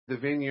the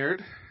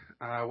Vineyard.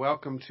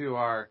 Welcome to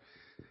our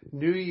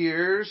New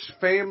Year's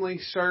family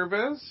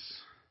service.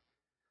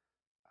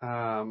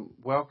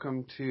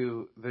 Welcome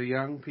to the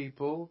young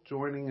people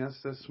joining us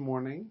this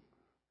morning.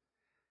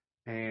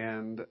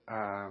 And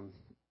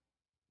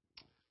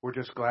we're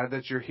just glad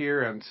that you're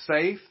here and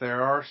safe.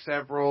 There are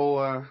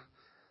several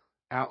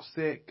out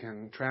sick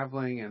and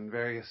traveling and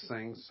various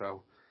things,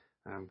 so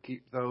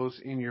keep those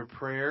in your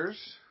prayers.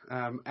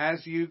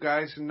 As you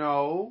guys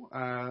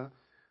know,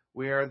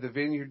 we are the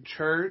Vineyard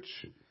Church.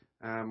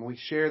 We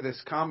share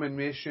this common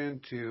mission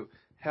to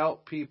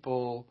help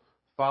people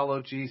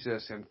follow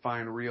Jesus and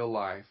find real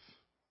life.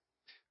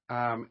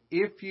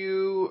 If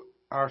you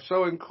are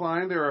so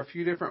inclined, there are a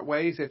few different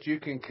ways that you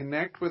can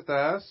connect with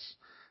us,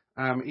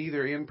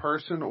 either in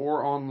person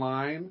or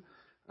online.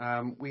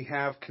 We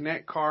have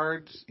connect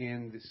cards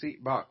in the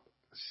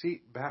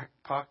seat back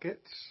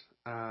pockets,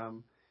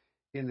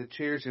 in the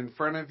chairs in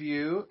front of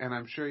you, and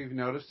I'm sure you've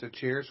noticed the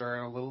chairs are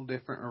in a little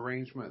different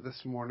arrangement this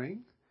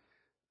morning.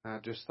 I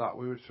just thought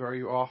we would throw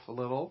you off a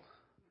little.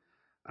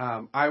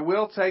 I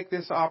will take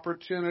this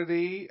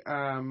opportunity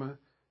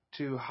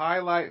to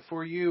highlight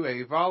for you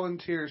a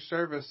volunteer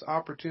service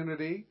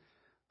opportunity.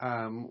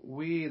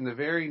 We, in the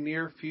very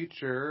near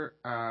future,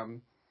 are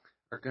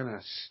going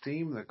to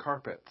steam the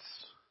carpets.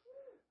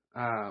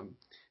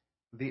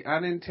 The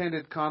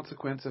unintended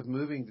consequence of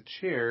moving the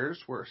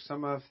chairs were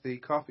some of the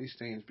coffee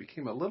stains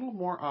became a little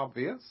more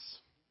obvious.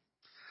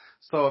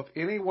 So if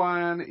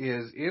anyone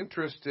is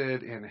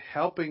interested in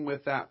helping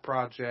with that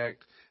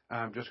project,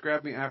 just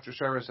grab me after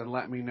service and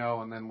let me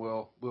know, and then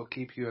we'll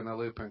keep you in the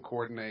loop and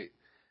coordinate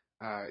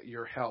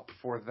your help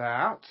for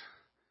that.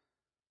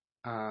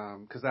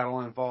 Because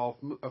that'll involve,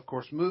 of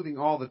course, moving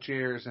all the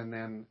chairs and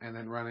then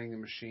running the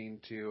machine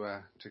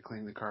to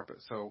clean the carpet.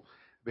 So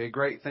be a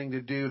great thing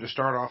to do to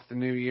start off the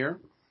new year.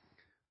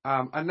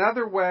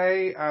 Another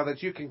way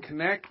that you can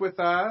connect with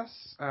us,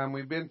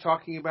 we've been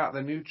talking about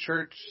the new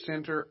Church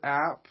Center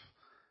app.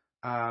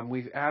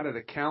 We've added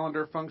a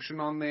calendar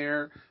function on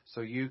there so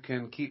you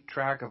can keep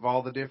track of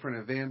all the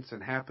different events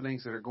and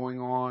happenings that are going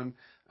on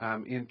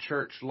in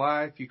church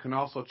life. You can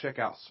also check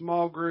out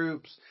small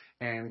groups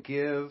and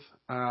give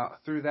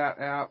through that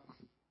app.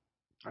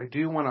 I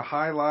do want to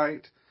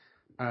highlight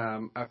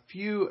a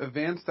few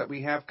events that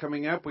we have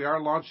coming up. We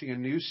are launching a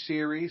new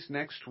series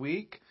next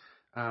week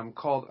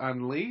called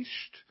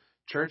Unleashed,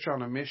 Church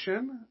on a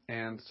Mission.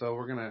 And so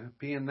we're going to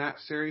be in that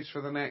series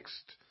for the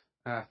next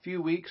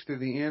few weeks through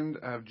the end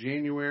of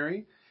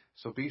January.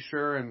 So be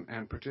sure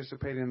and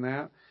participate in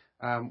that.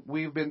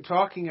 We've been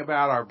talking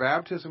about our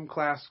baptism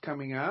class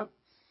coming up.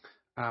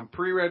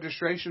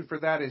 Pre-registration for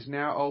that is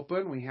now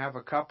open. We have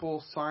a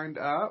couple signed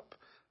up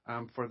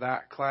for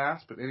that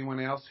class, but anyone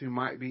else who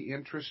might be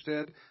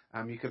interested,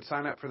 you can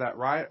sign up for that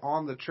right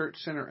on the Church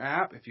Center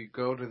app. If you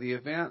go to the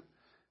event,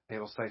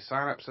 it'll say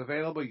sign-ups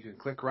available. You can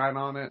click right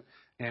on it,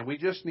 and we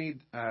just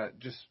need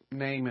just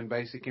name and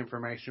basic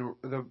information.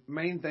 The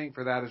main thing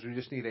for that is we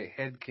just need a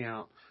head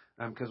count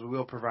because we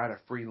will provide a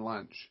free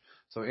lunch.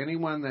 So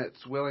anyone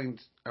that's willing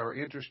or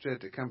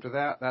interested to come to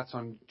that, that's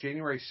on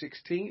January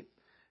 16th,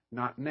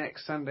 not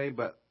next Sunday,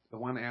 but the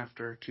one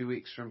after, 2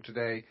 weeks from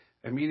today,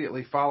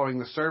 immediately following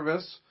the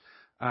service.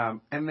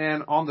 And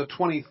then on the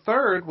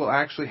 23rd, we'll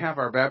actually have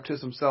our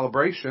baptism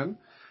celebration.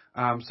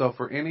 So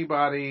for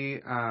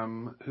anybody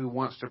who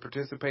wants to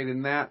participate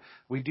in that,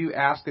 we do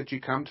ask that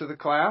you come to the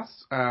class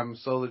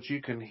so that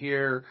you can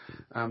hear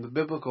the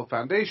biblical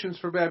foundations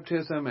for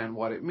baptism and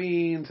what it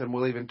means, and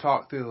we'll even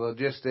talk through the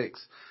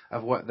logistics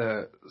of what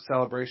the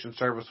celebration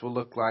service will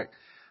look like.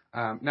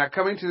 Now,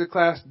 coming to the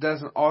class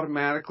doesn't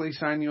automatically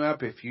sign you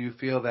up. If you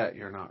feel that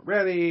you're not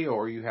ready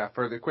or you have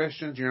further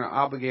questions, you're not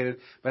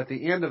obligated. But at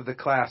the end of the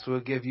class,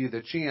 we'll give you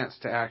the chance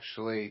to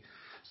actually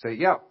say,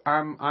 yep,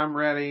 I'm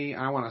ready,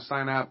 I want to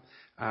sign up.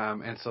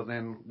 And so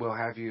then we'll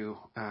have you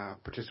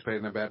participate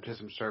in the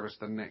baptism service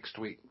the next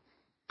week.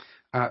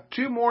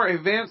 Two more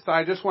events that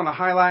I just want to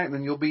highlight, and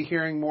then you'll be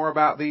hearing more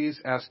about these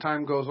as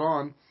time goes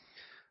on.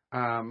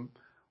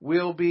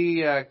 We'll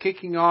be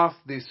kicking off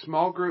the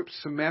small group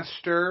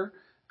semester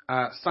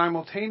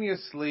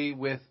simultaneously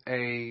with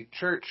a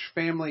church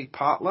family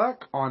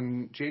potluck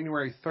on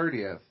January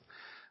 30th.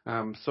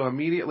 So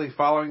immediately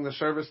following the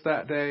service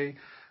that day,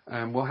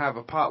 we'll have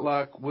a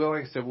potluck.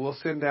 Like I said, we'll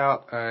send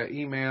out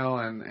email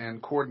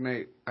and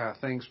coordinate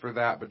things for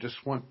that, but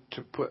just want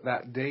to put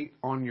that date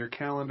on your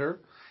calendar.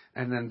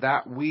 And then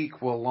that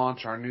week we'll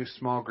launch our new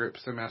small group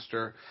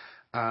semester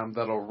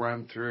that'll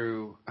run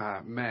through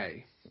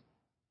May.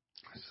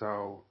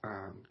 So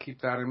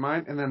keep that in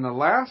mind. And then the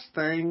last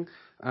thing,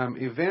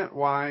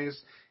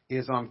 event-wise,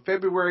 is on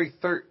February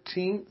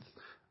 13th,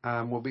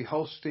 we'll be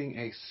hosting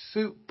a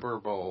Super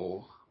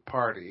Bowl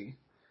party,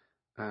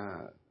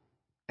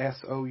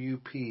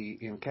 S-O-U-P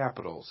in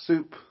capitals,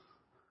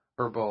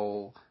 Super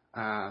Bowl.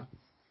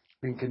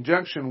 In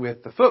conjunction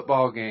with the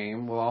football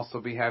game, we'll also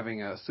be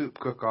having a soup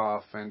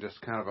cook-off and just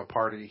kind of a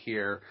party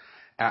here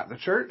at the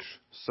church.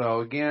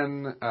 So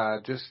again,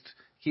 just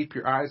keep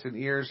your eyes and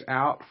ears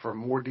out for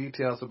more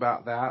details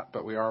about that,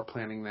 but we are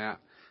planning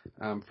that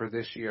for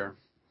this year.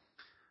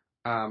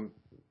 Um,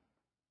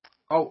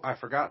 I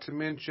forgot to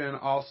mention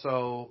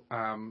also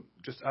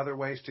just other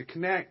ways to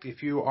connect.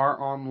 If you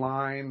are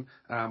online,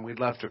 we'd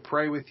love to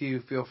pray with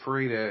you. Feel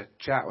free to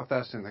chat with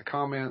us in the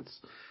comments,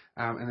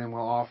 and then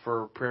we'll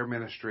offer prayer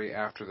ministry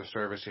after the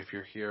service if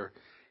you're here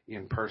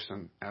in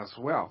person as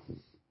well.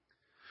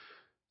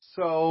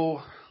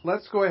 So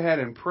let's go ahead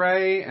and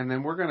pray, and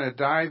then we're going to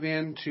dive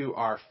into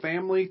our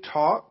family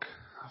talk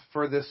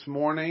for this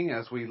morning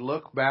as we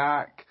look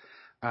back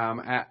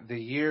at the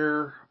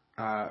year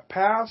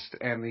past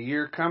and the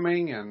year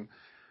coming, and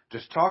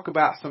just talk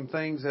about some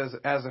things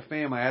as a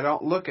family. I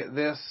don't look at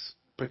this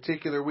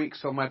particular week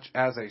so much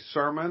as a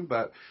sermon,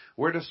 but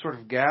we're just sort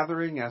of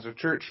gathering as a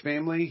church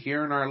family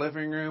here in our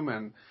living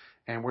room,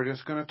 and we're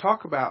just going to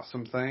talk about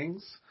some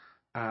things,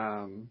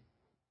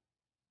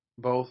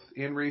 both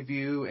in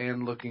review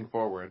and looking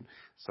forward.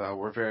 So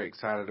we're very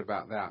excited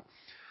about that.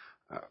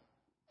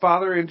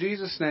 Father, in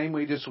Jesus' name,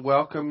 we just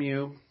welcome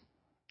you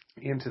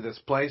into this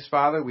place.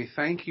 Father, we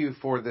thank you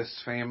for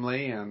this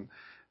family and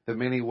the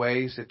many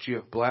ways that you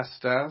have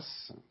blessed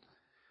us.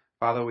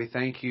 Father, we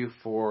thank you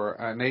for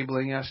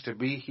enabling us to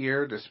be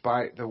here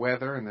despite the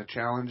weather and the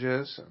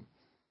challenges.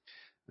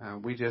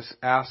 We just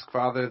ask,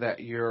 Father,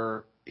 that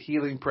your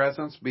healing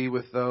presence be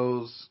with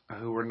those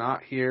who are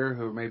not here,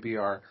 who maybe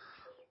are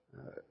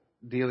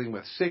dealing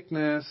with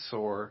sickness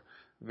or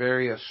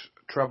various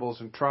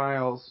troubles and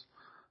trials.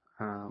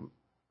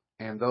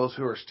 And those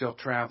who are still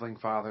traveling,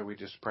 Father, we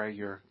just pray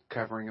your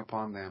covering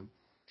upon them.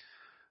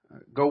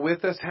 Go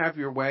with us, have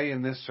your way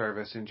in this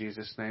service. In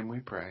Jesus' name we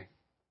pray.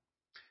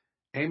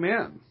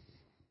 Amen.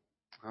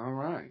 All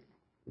right.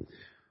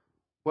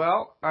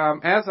 Well,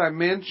 as I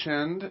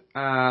mentioned,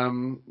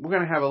 we're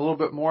going to have a little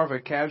bit more of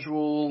a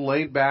casual,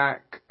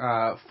 laid-back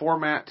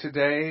format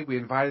today. We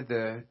invited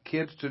the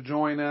kids to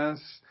join us,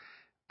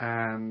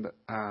 and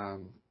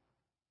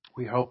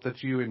we hope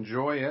that you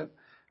enjoy it.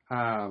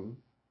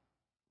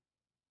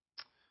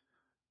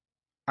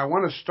 I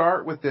want to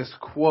start with this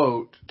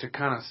quote to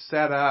kind of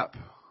set up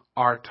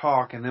our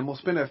talk, and then we'll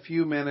spend a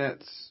few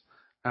minutes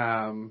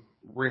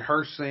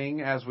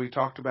rehearsing, as we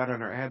talked about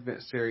in our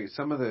Advent series,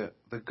 some of the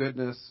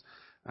goodness,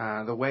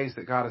 the ways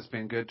that God has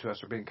been good to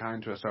us or been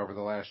kind to us over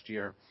the last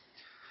year.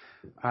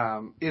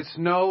 It's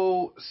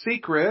no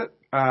secret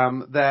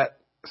that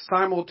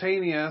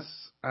simultaneous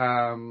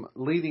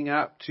leading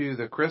up to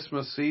the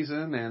Christmas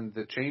season and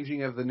the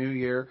changing of the new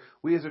year,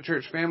 we as a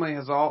church family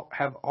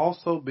have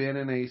also been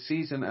in a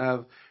season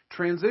of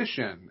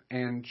transition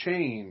and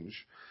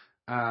change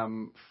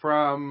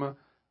from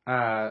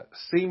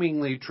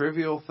seemingly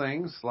trivial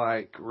things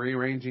like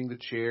rearranging the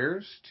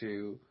chairs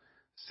to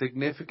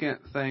significant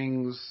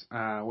things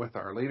with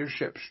our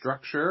leadership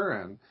structure,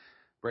 and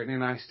Brittany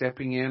and I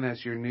stepping in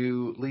as your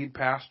new lead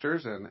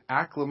pastors and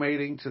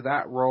acclimating to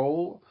that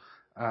role.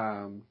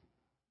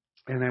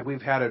 And that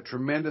we've had a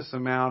tremendous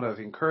amount of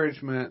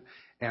encouragement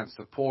and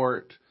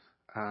support,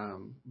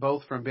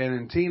 both from Ben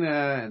and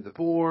Tina and the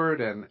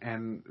board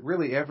and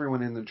really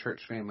everyone in the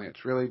church family.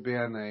 It's really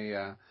been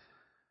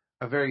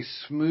a very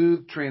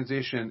smooth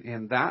transition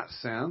in that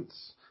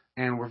sense,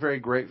 and we're very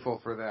grateful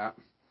for that.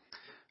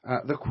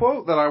 The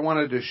quote that I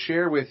wanted to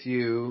share with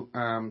you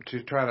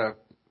to try to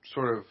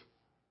sort of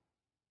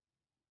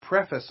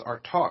preface our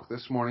talk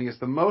this morning is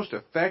the most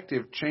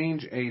effective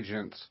change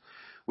agents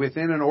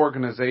within an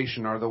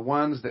organization are the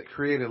ones that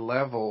create a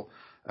level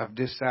of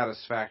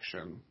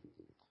dissatisfaction.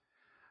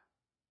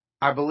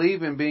 I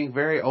believe in being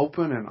very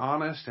open and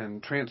honest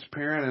and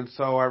transparent, and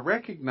so I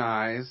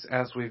recognize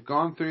as we've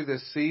gone through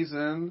this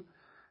season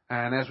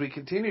and as we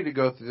continue to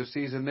go through the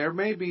season, there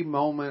may be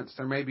moments,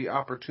 there may be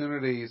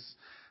opportunities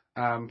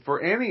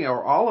for any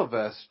or all of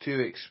us to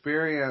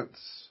experience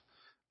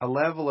a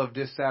level of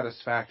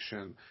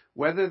dissatisfaction,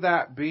 whether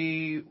that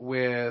be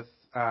with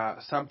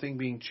something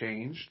being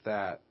changed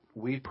that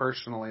we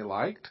personally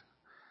liked,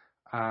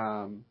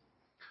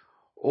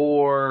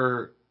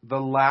 or the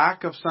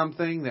lack of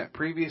something that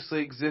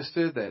previously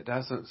existed that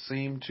doesn't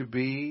seem to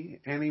be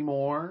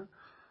anymore,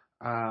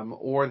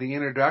 or the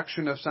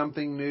introduction of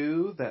something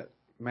new that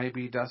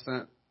maybe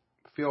doesn't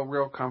feel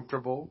real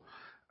comfortable.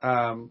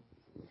 And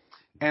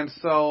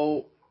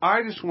so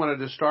I just wanted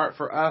to start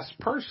for us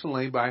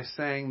personally by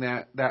saying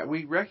that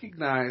we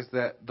recognize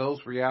that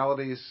those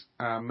realities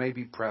may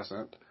be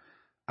present.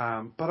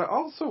 But I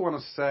also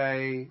want to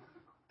say,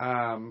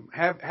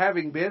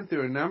 having been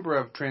through a number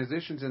of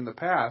transitions in the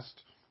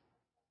past,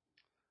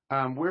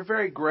 we're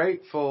very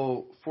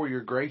grateful for your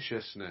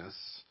graciousness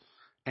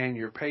and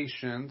your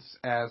patience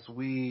as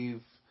we've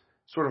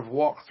sort of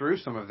walked through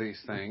some of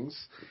these things.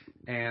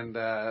 And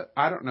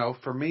I don't know,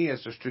 for me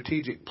as a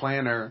strategic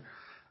planner,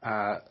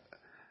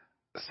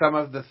 some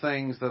of the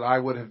things that I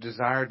would have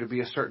desired to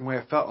be a certain way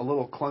have felt a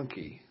little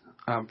clunky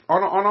on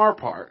our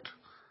part.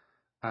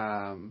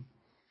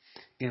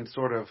 In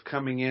sort of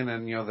coming in,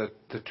 and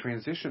the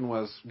transition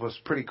was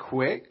pretty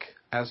quick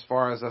as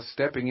far as us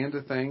stepping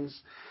into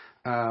things,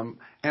 and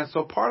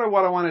so part of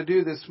what I want to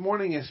do this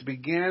morning is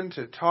begin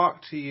to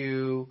talk to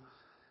you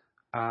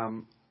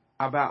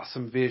about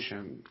some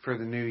vision for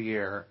the new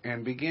year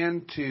and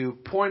begin to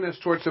point us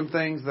towards some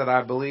things that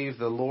I believe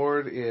the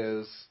Lord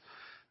is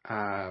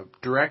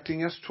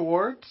directing us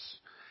towards,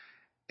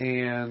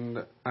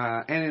 and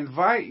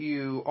invite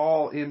you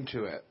all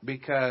into it,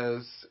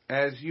 because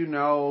as you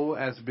know,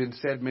 as been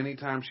said many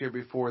times here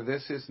before,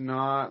 this is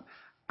not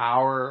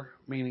our,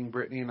 meaning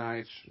Brittany and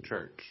I's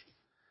church.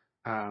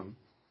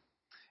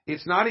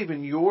 It's not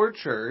even your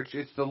church,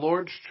 it's the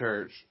Lord's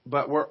church,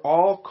 but we're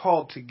all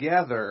called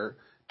together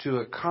to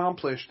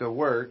accomplish the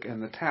work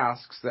and the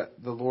tasks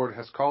that the Lord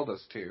has called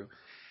us to.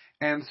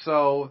 And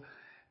so,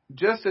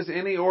 just as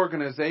any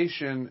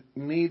organization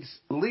needs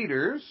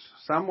leaders,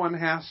 someone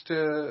has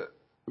to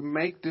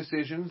make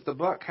decisions. The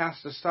buck has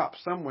to stop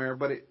somewhere,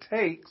 but it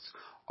takes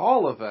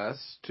all of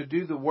us to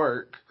do the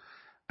work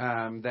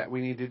that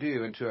we need to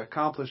do and to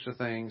accomplish the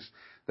things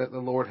that the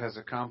Lord has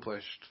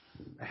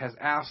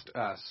asked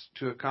us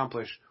to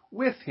accomplish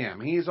with Him.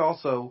 He's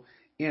also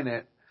in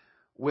it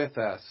with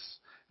us.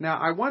 Now,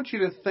 I want you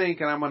to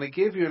think, and I'm going to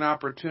give you an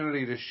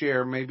opportunity to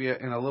share, maybe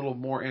in a little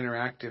more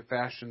interactive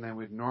fashion than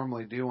we'd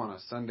normally do on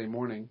a Sunday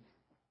morning.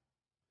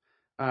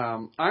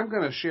 I'm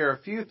going to share a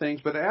few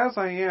things, but as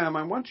I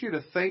want you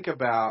to think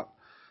about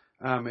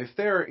if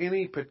there are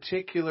any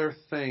particular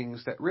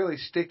things that really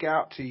stick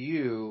out to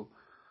you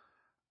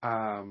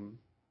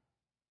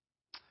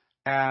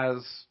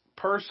as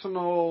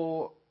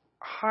personal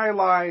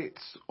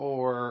highlights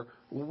or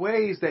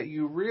ways that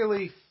you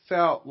really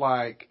felt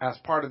like, as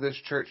part of this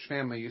church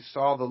family, you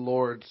saw the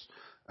Lord's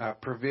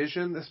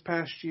provision this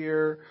past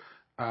year,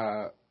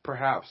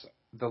 perhaps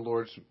the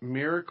Lord's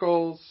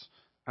miracles,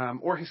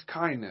 or His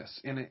kindness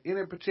in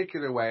a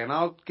particular way. And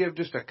I'll give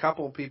just a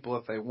couple people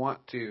if they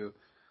want to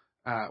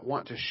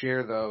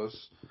share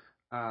those.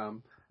 I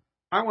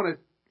want to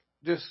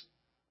just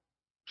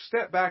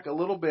step back a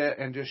little bit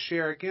and just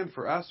share again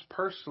for us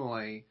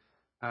personally,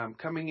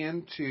 coming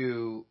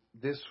into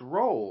this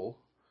role.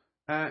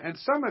 And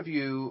some of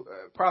you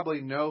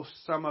probably know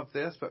some of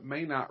this, but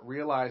may not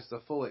realize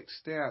the full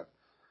extent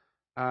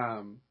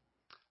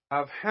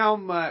of how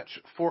much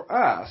for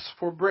us,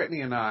 for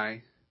Brittany and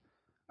I,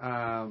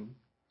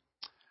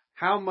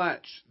 how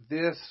much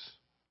this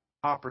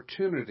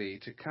opportunity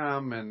to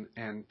come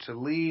and to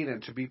lead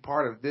and to be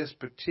part of this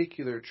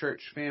particular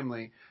church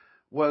family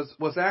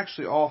was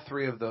actually all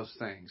three of those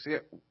things.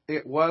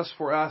 It was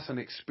for us an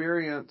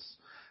experience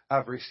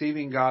of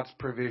receiving God's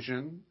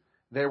provision.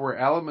 There were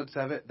elements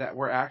of it that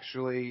were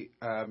actually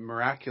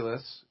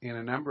miraculous in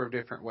a number of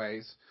different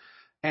ways,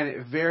 and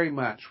it very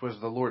much was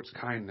the Lord's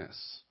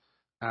kindness.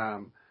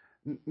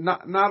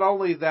 Not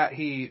only that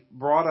He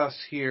brought us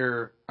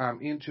here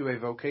into a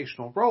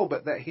vocational role,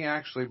 but that He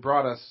actually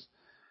brought us,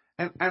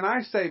 and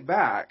I say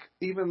back,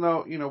 even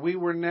though we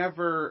were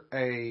never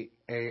a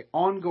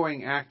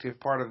ongoing active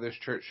part of this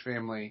church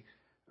family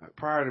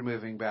prior to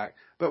moving back,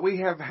 but we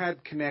have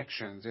had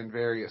connections in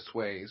various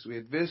ways. We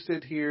had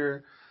visited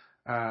here.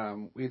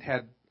 We'd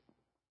had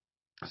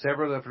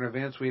several different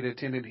events we had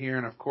attended here,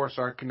 and of course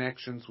our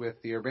connections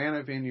with the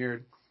Urbana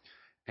Vineyard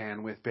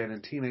and with Ben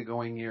and Tina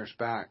going years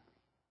back.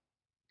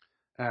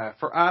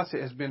 For us,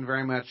 it has been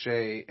very much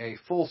a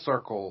full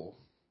circle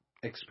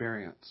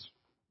experience.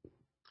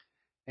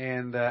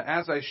 And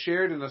as I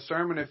shared in the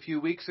sermon a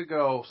few weeks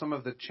ago, some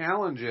of the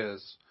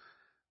challenges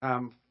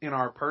in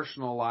our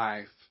personal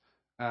life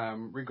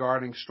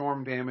regarding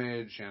storm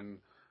damage and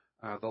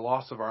the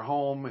loss of our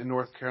home in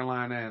North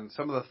Carolina, and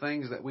some of the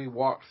things that we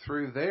walked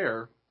through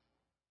there,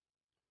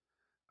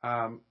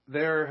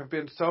 there have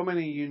been so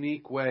many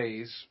unique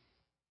ways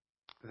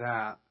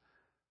that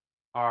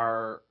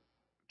our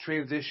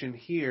transition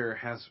here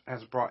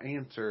has brought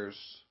answers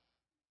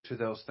to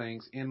those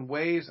things in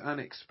ways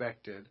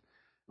unexpected.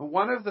 And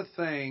one of the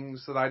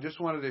things that I just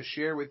wanted to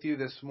share with you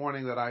this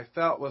morning that I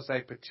felt was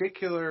a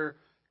particular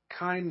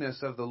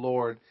kindness of the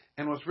Lord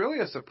and was really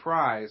a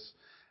surprise.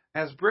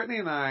 As Brittany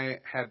and I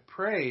had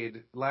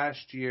prayed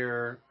last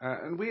year,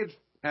 and we had,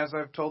 as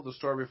I've told the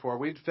story before,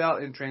 we'd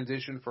felt in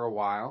transition for a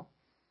while.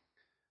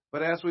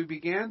 But as we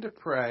began to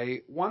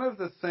pray, one of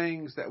the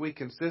things that we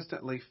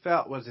consistently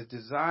felt was a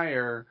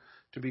desire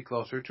to be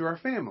closer to our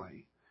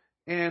family.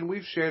 And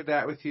we've shared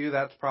that with you.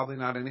 That's probably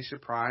not any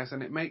surprise.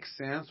 And it makes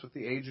sense with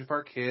the age of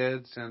our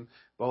kids and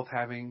both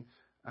having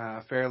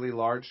fairly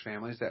large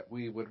families that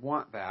we would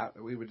want that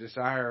we would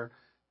desire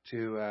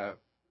to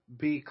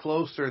be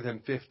closer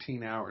than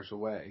 15 hours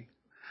away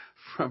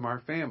from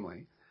our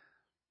family.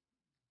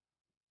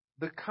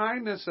 The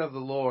kindness of the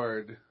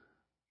Lord,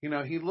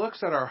 He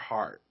looks at our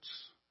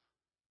hearts.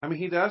 I mean,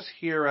 He does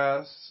hear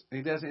us.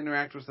 He does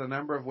interact with us in a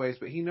number of ways,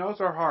 but He knows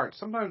our hearts,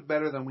 sometimes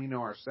better than we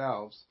know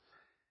ourselves.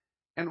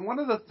 And one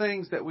of the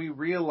things that we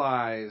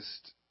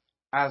realized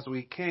as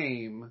we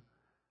came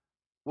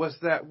was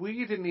that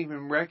we didn't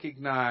even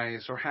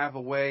recognize or have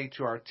a way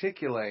to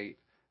articulate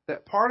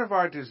that part of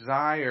our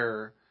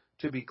desire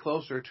to be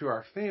closer to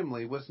our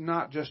family was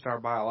not just our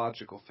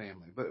biological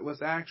family, but it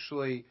was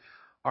actually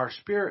our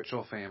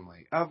spiritual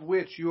family, of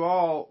which you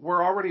all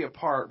were already a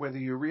part, whether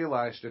you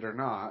realized it or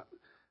not,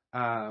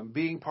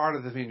 being part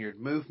of the Vineyard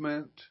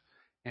movement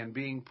and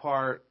being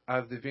part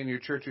of the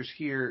Vineyard churches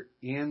here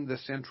in the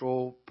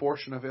central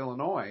portion of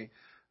Illinois,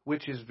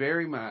 which is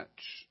very much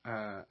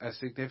a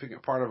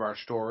significant part of our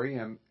story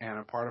and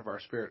a part of our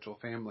spiritual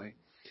family.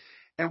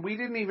 And we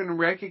didn't even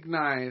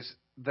recognize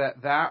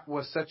that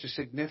was such a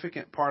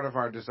significant part of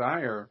our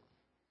desire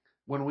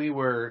when we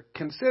were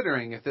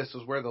considering if this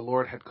was where the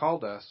Lord had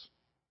called us.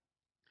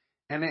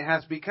 And it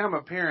has become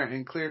apparent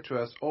and clear to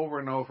us over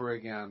and over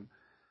again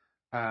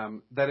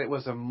that it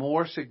was a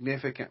more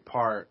significant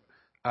part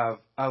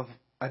of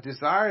a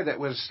desire that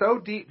was so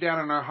deep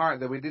down in our heart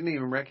that we didn't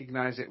even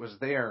recognize it was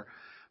there.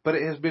 But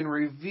it has been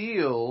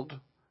revealed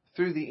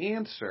through the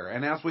answer.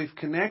 And as we've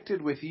connected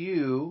with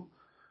you,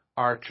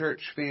 our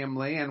church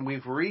family, and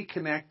we've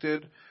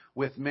reconnected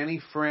with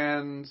many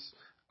friends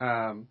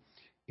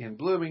in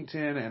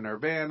Bloomington and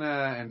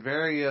Urbana and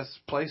various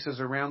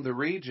places around the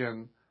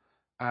region,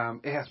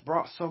 it has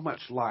brought so much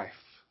life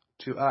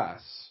to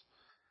us.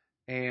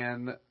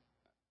 And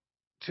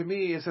to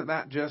me, isn't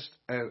that just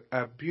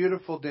a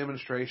beautiful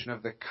demonstration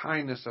of the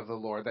kindness of the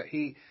Lord, that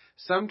He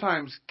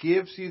sometimes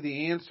gives you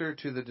the answer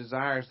to the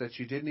desires that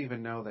you didn't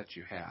even know that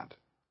you had?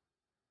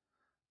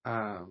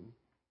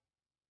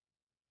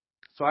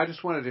 So I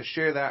just wanted to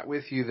share that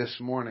with you this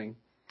morning.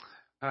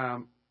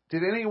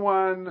 Did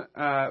anyone,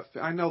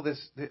 I know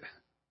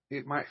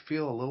it might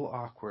feel a little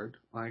awkward,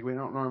 like we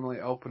don't normally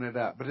open it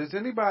up, but does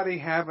anybody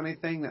have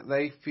anything that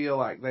they feel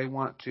like they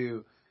want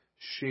to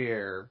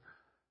share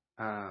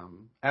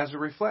as a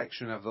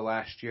reflection of the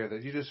last year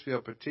that you just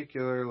feel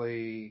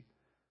particularly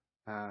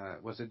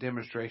was a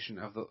demonstration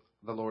of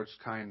the Lord's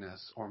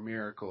kindness or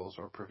miracles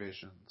or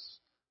provisions?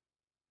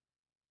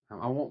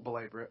 I won't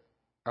belabor it.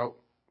 Oh,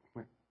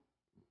 wait.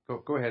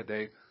 Go ahead,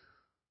 Dave.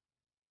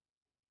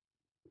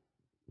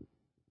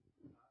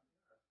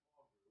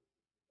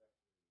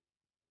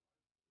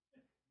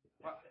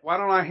 Why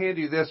don't I hand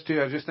you this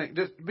too? I just think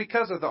just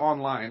because of the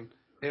online,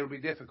 it'll be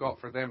difficult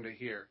for them to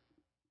hear.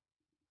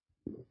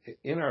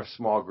 In our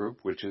small group,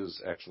 which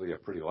is actually a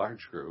pretty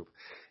large group,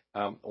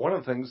 one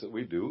of the things that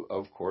we do,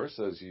 of course,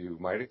 as you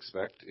might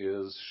expect,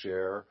 is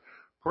share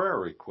prayer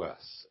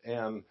requests.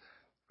 And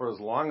for as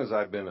long as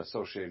I've been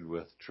associated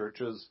with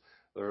churches,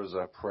 there's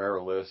a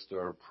prayer list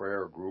or a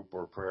prayer group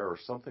or prayer or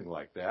something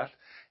like that.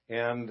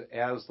 And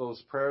as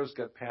those prayers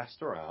get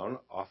passed around,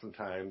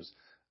 oftentimes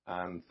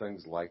on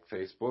things like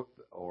Facebook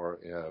or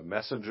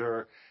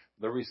Messenger,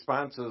 the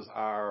responses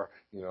are,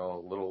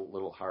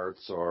 little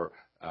hearts or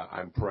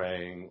I'm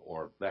praying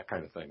or that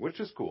kind of thing,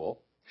 which is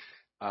cool.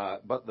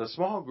 But the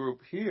small group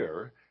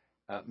here,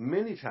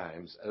 many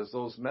times as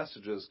those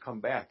messages come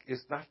back,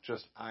 it's not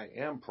just I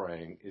am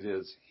praying, it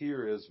is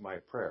here is my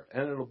prayer.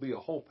 And it'll be a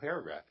whole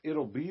paragraph.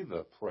 It'll be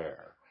the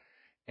prayer.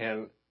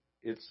 And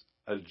it's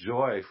a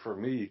joy for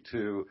me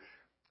to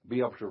be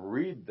able to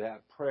read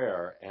that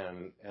prayer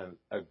and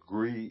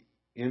agree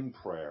in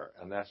prayer.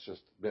 And that's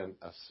just been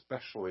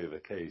especially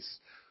the case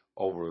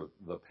over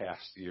the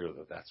past year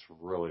that's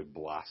really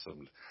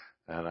blossomed.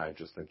 And I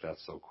just think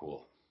that's so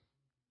cool.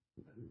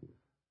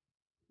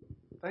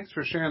 Thanks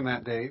for sharing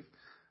that, Dave.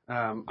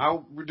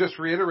 I'll just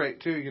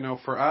reiterate, too,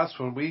 for us,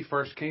 when we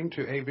first came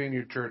to A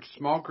Vineyard Church,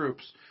 small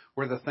groups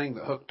were the thing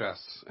that hooked us.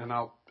 And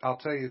I'll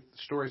tell you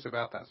stories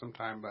about that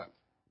sometime, but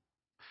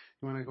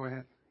you want to go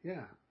ahead?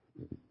 Yeah.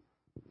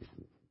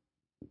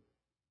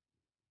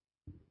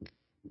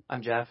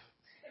 I'm Jeff.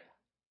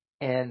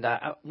 And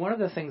one of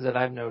the things that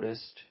I've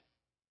noticed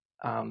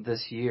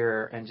this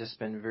year and just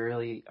been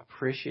really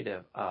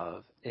appreciative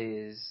of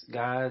is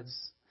God's,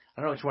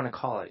 I don't know what you want to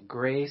call it,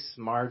 grace,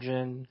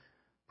 margin,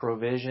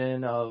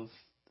 provision of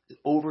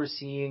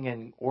overseeing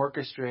and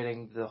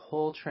orchestrating the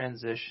whole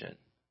transition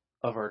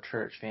of our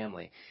church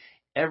family.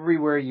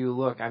 Everywhere you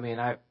look, Amy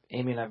and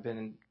I've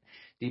been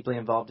deeply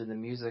involved in the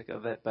music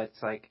of it, but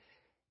it's like,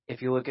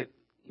 if you look at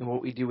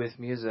what we do with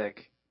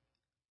music,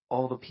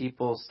 all the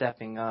people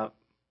stepping up,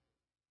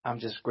 I'm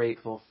just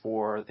grateful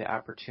for the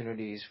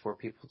opportunities for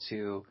people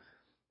to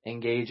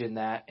engage in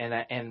that.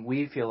 And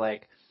we feel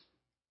like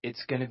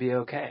it's going to be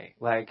okay.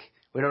 Like,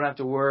 we don't have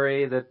to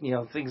worry that,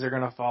 things are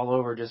going to fall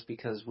over just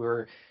because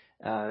we're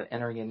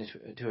entering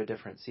into a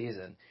different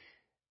season.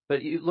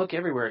 But you look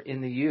everywhere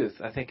in the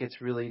youth. I think it's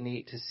really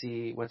neat to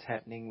see what's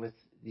happening with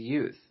the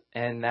youth.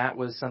 And that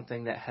was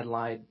something that had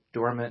lied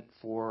dormant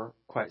for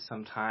quite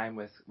some time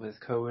with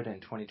COVID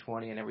and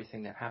 2020 and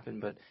everything that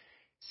happened. But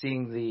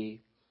seeing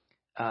the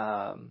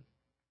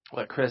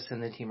what Chris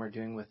and the team are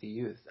doing with the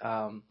youth.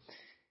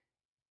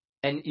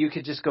 And you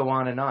could just go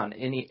on and on.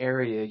 Any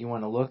area you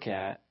want to look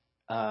at,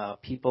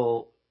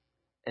 people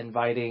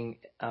inviting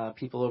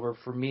people over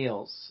for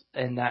meals.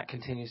 And that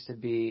continues to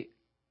be,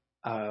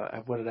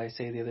 what did I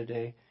say the other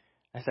day?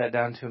 I sat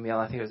down to a meal,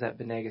 I think it was at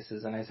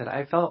Benegas's, and I said,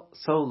 I felt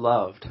so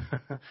loved.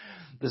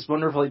 This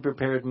wonderfully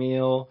prepared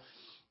meal.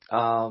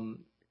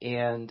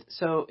 And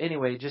so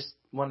anyway, just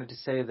wanted to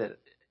say that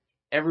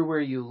everywhere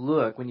you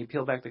look, when you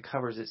peel back the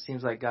covers, it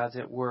seems like God's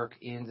at work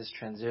in this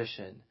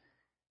transition.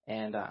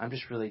 And I'm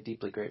just really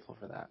deeply grateful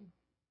for that.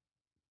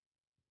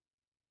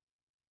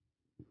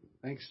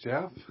 Thanks,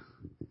 Jeff.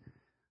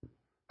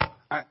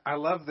 I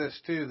love this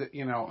too, that,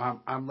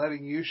 I'm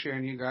letting you share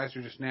and you guys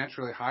are just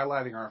naturally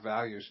highlighting our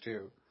values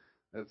too.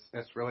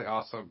 That's really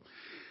awesome.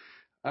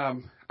 I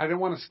didn't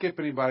want to skip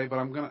anybody,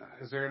 but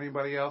is there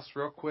anybody else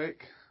real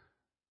quick?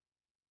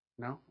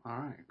 No? All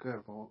right,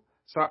 good. Well,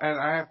 so, and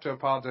I have to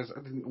apologize.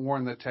 I didn't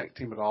warn the tech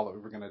team at all that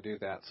we were going to do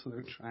that. So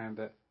they're trying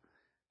to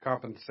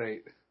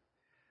compensate,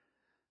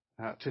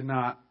 to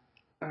not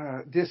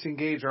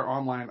disengage our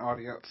online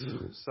audience.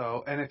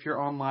 So, and if you're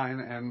online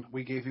and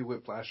we gave you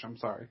whiplash, I'm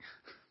sorry.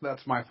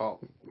 That's my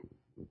fault.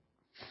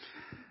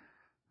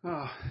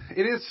 Oh,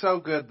 it is so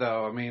good,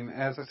 though. I mean,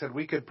 as I said,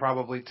 we could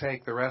probably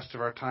take the rest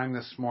of our time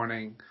this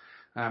morning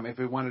if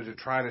we wanted to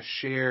try to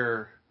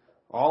share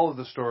all of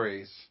the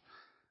stories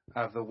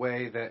of the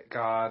way that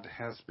God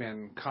has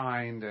been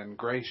kind and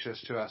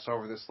gracious to us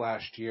over this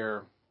last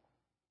year.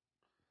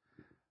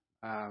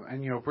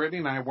 And Brittany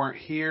and I weren't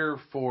here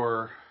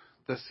for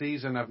the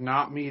season of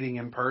not meeting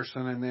in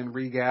person and then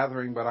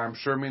regathering, but I'm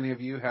sure many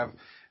of you have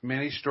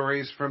many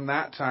stories from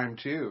that time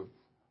too.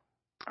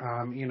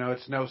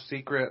 It's no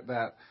secret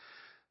that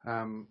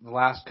the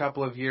last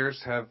couple of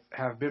years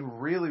have been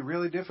really,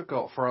 really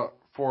difficult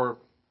for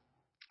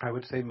I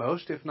would say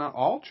most, if not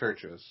all,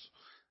 churches.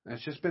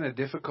 It's just been a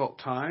difficult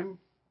time.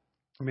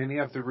 Many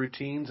of the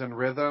routines and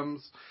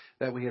rhythms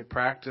that we had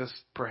practiced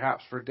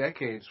perhaps for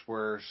decades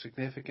were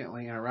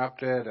significantly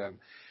interrupted, and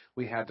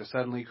we had to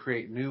suddenly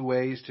create new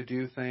ways to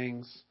do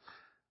things.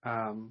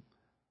 And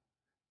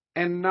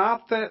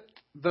not that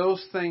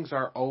those things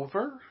are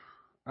over.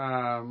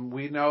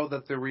 We know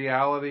that the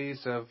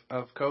realities of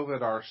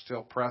COVID are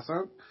still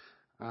present.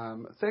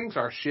 Things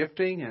are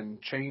shifting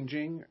and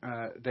changing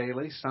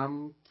daily,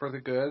 some for the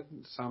good,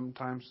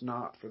 sometimes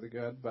not for the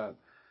good, but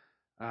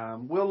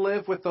we'll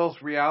live with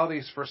those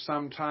realities for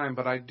some time.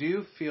 But I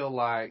do feel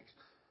like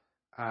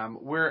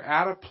we're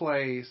at a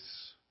place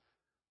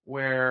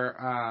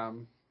where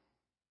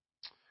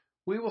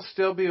we will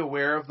still be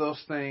aware of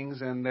those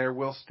things, and there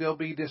will still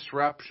be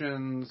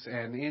disruptions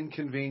and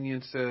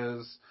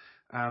inconveniences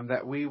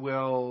that we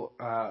will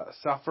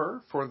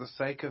suffer for the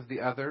sake of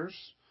the others.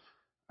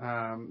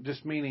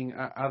 Just meaning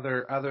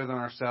other than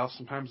ourselves.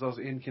 Sometimes those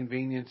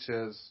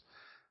inconveniences,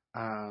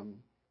 are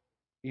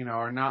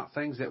not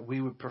things that we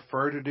would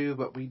prefer to do,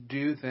 but we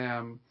do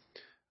them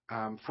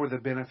for the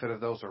benefit of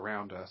those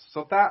around us.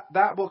 So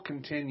that will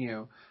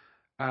continue.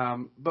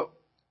 But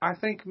I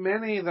think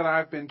many that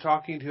I've been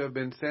talking to have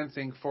been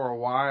sensing for a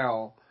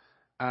while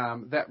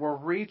that we're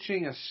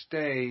reaching a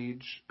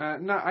stage.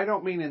 No, I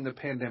don't mean in the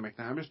pandemic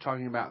now. I'm just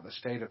talking about the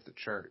state of the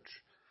church.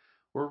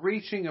 We're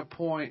reaching a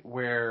point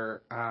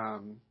where,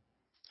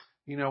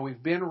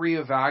 we've been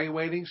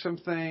reevaluating some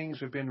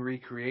things, we've been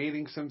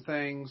recreating some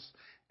things,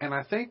 and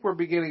I think we're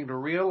beginning to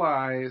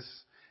realize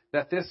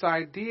that this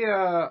idea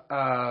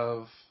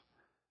of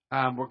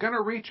we're going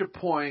to reach a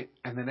point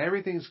and then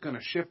everything's going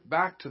to shift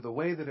back to the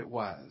way that it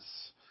was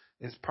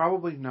is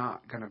probably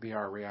not going to be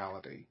our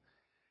reality.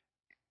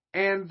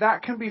 And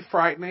that can be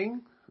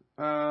frightening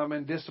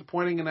and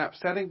disappointing and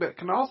upsetting, but it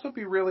can also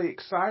be really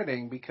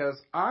exciting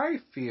because I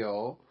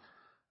feel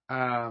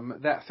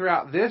that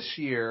throughout this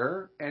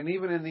year and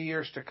even in the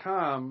years to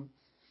come,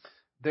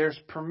 there's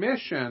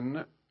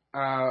permission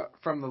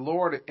from the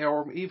Lord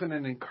or even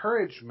an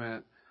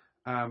encouragement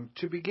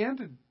to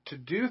begin to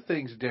do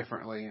things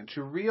differently and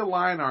to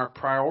realign our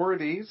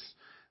priorities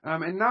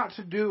and not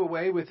to do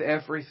away with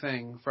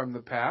everything from the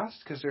past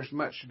because there's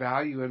much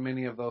value in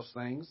many of those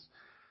things,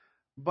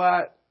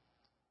 but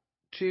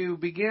to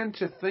begin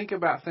to think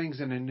about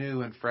things in a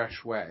new and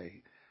fresh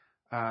way.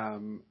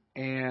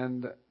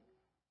 And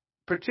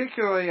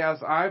particularly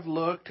as I've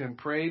looked and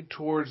prayed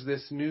towards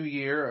this new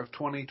year of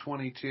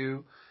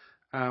 2022,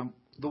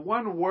 the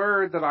one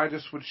word that I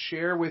just would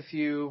share with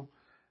you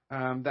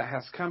that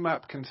has come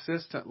up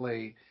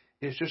consistently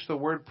is just the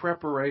word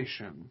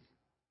preparation.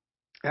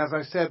 As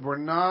I said, we're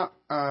not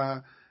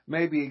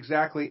maybe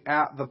exactly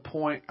at the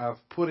point of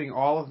putting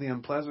all of the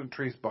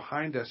unpleasantries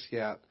behind us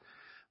yet,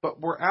 but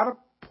we're at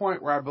a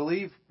point where I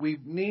believe we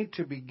need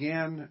to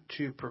begin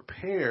to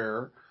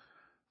prepare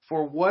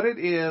for what it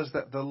is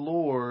that the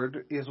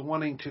Lord is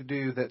wanting to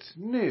do that's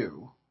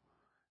new,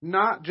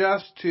 not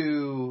just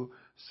to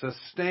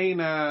sustain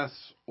us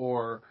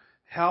or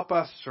help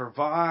us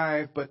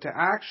survive, but to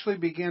actually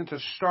begin to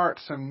start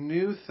some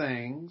new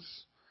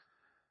things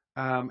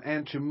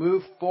and to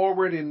move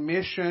forward in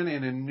mission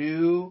in a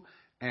new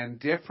and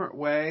different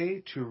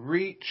way to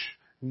reach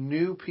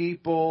new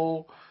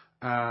people.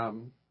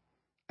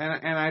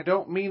 And I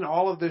don't mean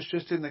all of this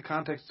just in the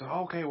context of,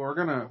 okay, we're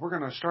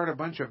gonna start a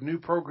bunch of new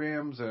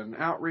programs and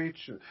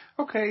outreach.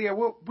 Okay, yeah,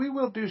 we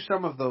will do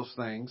some of those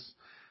things,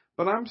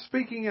 but I'm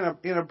speaking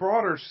in a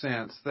broader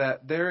sense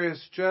that there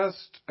is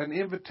just an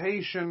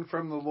invitation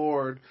from the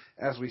Lord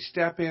as we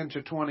step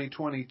into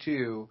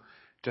 2022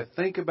 to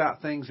think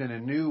about things in a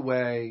new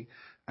way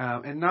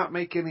and not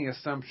make any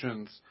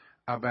assumptions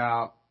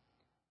about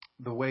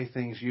the way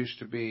things used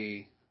to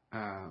be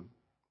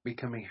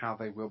becoming how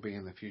they will be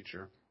in the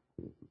future.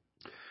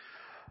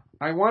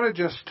 I want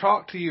to just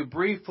talk to you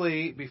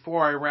briefly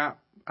before I wrap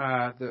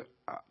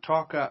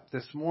talk up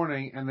this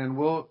morning, and then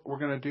we're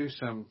going to do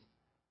some,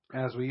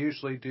 as we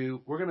usually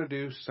do, we're going to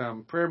do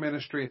some prayer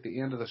ministry at the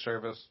end of the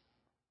service.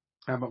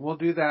 But we'll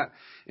do that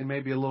in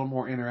maybe a little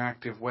more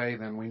interactive way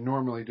than we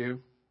normally do.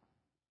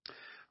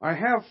 I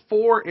have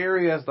 4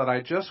 areas that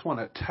I just want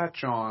to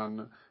touch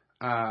on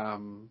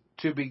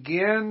to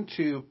begin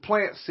to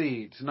plant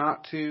seeds,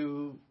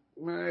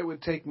 it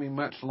would take me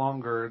much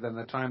longer than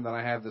the time that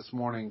I have this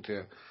morning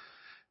to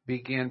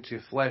begin to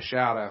flesh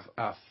out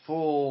a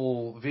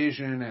full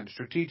vision and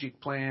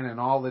strategic plan and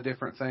all the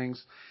different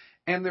things.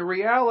 And the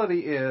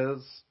reality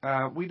is,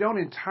 we don't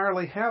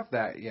entirely have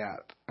that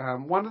yet.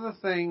 One of the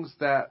things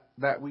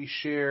that we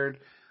shared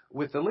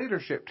with the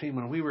leadership team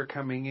when we were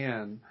coming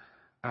in,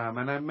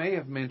 and I may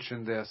have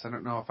mentioned this, I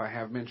don't know if I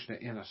have mentioned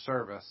it in a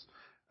service,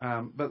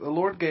 but the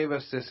Lord gave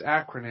us this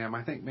acronym.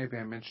 I think maybe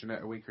I mentioned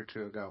it a week or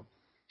two ago.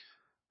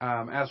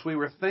 As we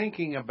were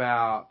thinking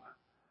about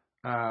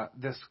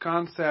this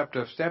concept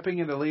of stepping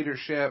into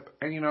leadership,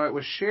 and it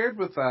was shared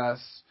with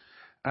us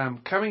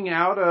coming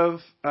out of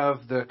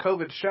the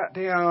COVID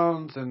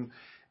shutdowns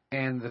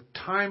and the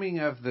timing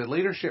of the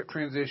leadership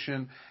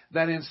transition,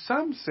 that in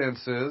some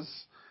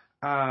senses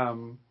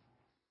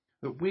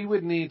that we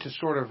would need to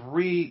sort of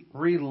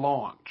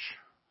relaunch.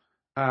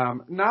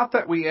 Not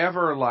that we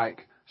ever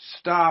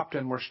stopped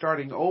and were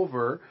starting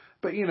over,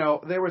 but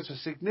there was a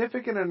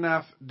significant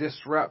enough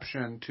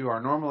disruption to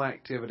our normal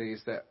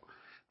activities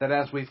that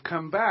as we've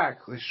come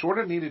back, we sort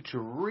of needed to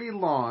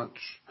relaunch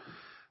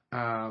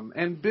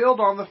and build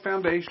on the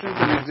foundations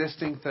and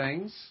existing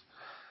things.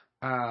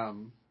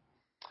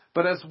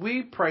 But as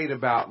we prayed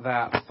about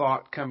that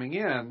thought coming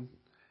in,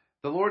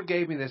 the Lord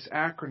gave me this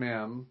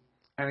acronym,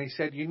 and He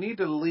said, you need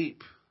to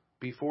leap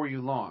before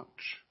you launch.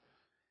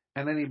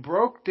 And then He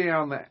broke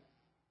down that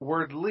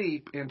word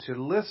leap into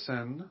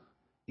listen,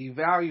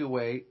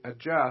 evaluate,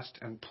 adjust,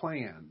 and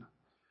plan.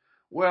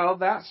 Well,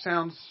 that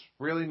sounds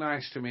really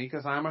nice to me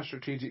because I'm a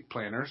strategic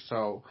planner,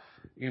 so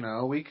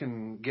we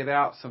can get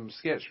out some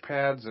sketch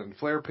pads and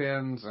flare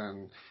pens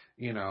and,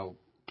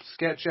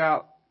 sketch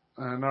out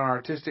in an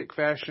artistic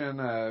fashion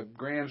a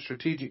grand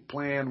strategic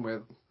plan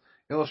with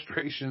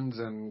illustrations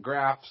and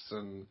graphs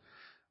and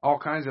all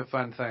kinds of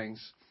fun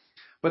things.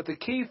 But the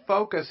key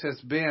focus has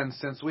been,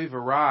 since we've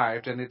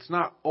arrived, and it's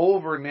not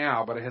over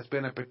now, but it has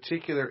been a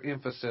particular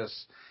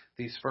emphasis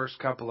these first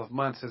couple of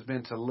months, has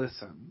been to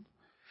listen.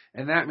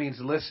 And that means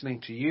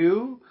listening to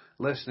you,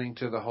 listening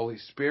to the Holy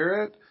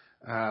Spirit,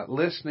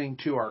 listening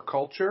to our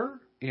culture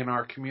in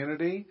our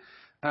community.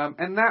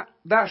 And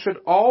that should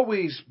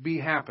always be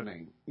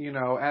happening.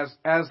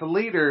 As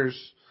leaders,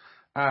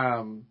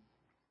 there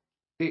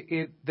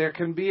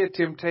can be a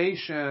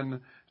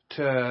temptation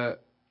to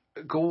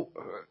go,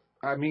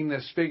 I mean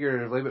this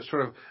figuratively, but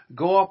sort of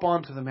go up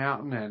onto the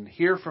mountain and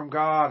hear from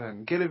God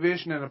and get a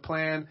vision and a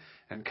plan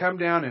and come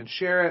down and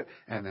share it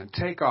and then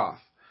take off.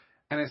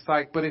 And it's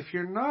but if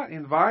you're not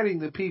inviting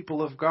the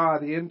people of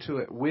God into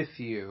it with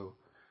you,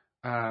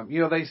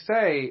 they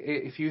say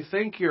if you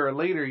think you're a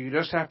leader, you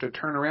just have to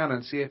turn around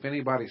and see if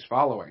anybody's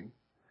following.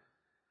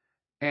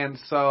 And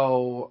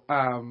so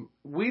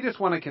we just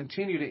want to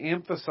continue to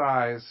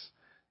emphasize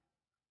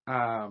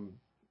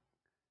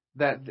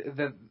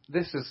that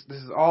this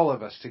is all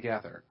of us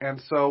together. And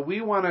so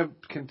we want to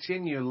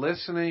continue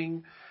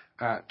listening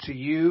to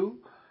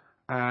you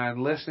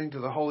and listening to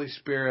the Holy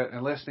Spirit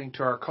and listening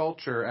to our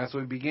culture as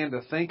we begin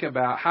to think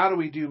about how do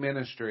we do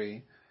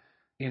ministry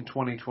in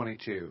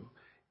 2022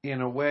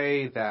 in a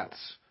way that's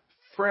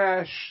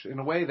fresh, in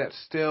a way that's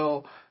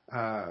still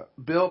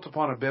built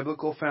upon a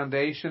biblical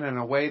foundation, in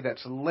a way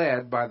that's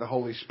led by the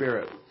Holy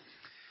Spirit.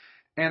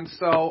 And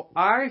so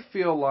I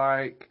feel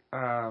like,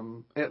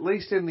 at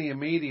least in the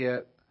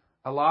immediate,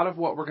 a lot of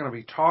what we're going to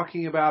be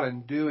talking about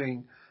and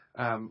doing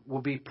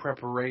will be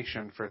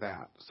preparation for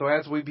that. So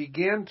as we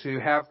begin to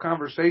have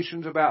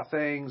conversations about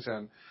things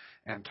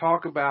and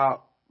talk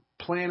about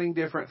planning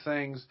different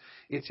things,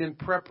 it's in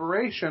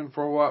preparation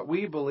for what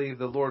we believe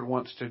the Lord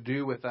wants to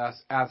do with us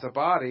as a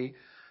body,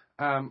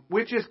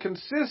 which is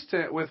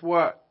consistent with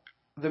what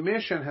the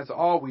mission has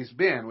always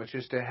been, which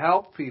is to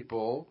help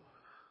people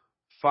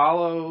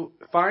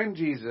find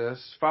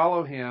Jesus,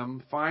 follow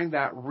Him, find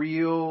that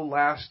real,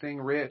 lasting,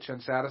 rich,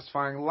 and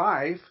satisfying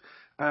life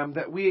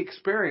that we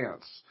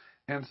experience.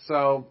 And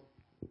so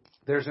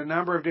there's a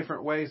number of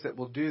different ways that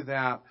we'll do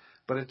that,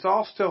 but it's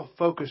all still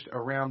focused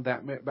around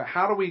that. But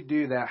how do we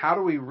do that? How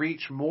do we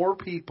reach more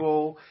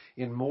people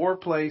in more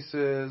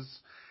places?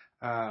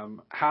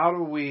 How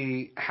do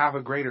we have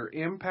a greater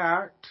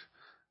impact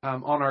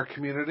on our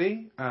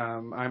community?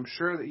 I'm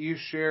sure that you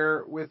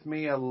share with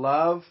me a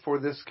love for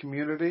this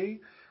community.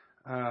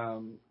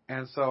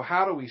 And so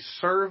how do we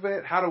serve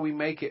it? How do we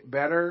make it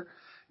better?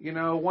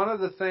 One of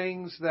the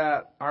things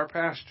that our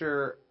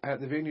pastor at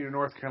the Vineyard in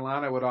North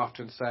Carolina would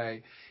often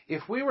say,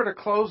 if we were to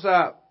close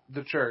up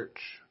the church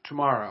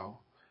tomorrow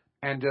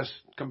and just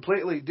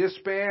completely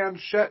disband,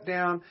 shut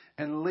down,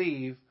 and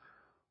leave,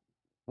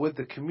 would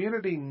the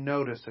community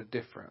notice a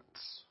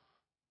difference?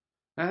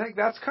 And I think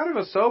that's kind of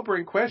a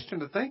sobering question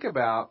to think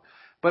about,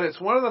 but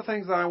it's one of the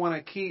things that I want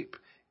to keep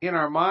in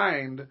our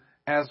mind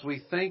as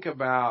we think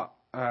about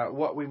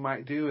what we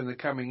might do in the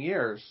coming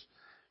years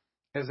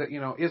is that,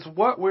 is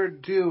what we're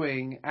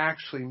doing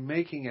actually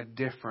making a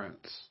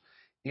difference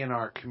in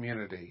our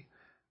community?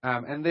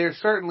 And there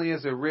certainly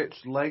is a rich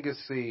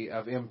legacy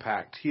of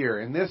impact here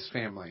in this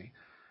family.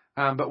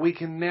 But we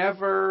can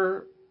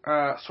never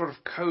sort of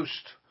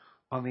coast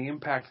on the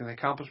impact and the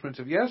accomplishments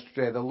of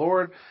yesterday. The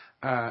Lord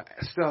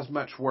still has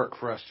much work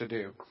for us to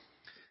do.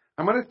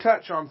 I'm going to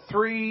touch on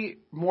 3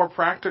 more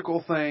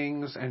practical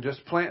things and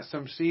just plant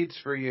some seeds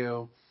for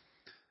you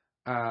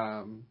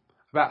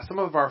about some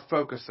of our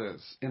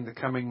focuses in the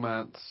coming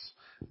months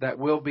that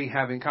we'll be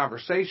having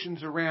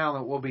conversations around,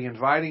 that we'll be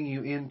inviting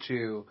you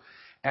into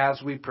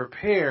as we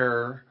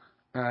prepare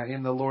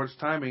in the Lord's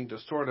timing to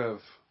sort of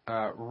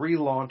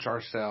relaunch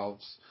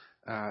ourselves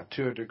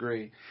to a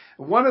degree.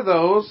 One of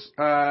those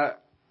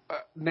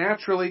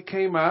naturally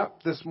came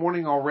up this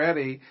morning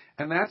already,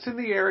 and that's in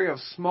the area of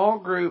small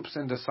groups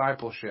and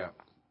discipleship.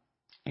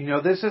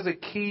 This is a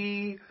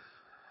key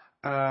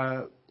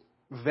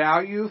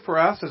value for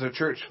us as a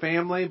church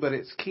family, but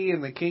it's key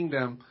in the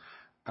kingdom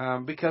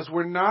because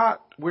we're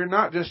not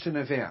just an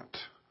event.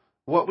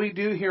 What we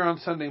do here on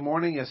Sunday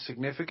morning is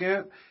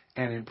significant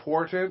and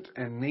important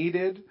and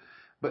needed,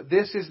 but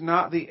this is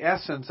not the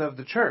essence of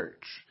the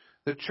church.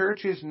 The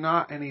church is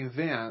not an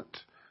event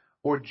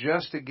or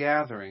just a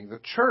gathering.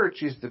 The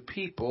church is the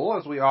people,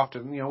 as we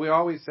often, we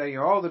always say,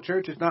 the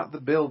church is not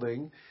the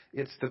building,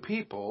 it's the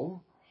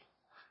people.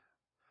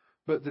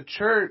 But the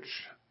church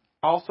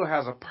also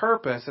has a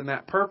purpose, and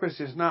that purpose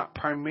is not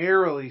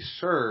primarily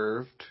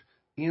served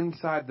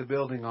inside the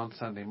building on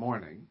Sunday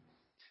morning.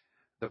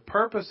 The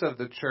purpose of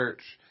the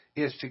church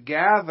is to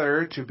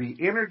gather, to be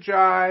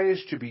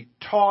energized, to be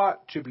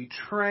taught, to be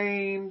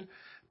trained,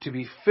 to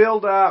be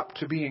filled up,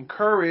 to be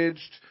encouraged,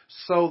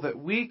 so that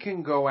we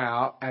can go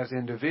out as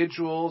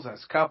individuals,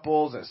 as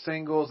couples, as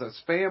singles, as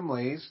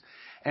families,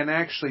 and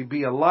actually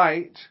be a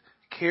light,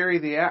 carry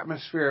the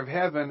atmosphere of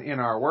heaven in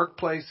our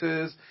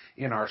workplaces,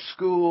 in our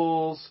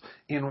schools,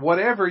 in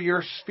whatever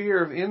your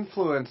sphere of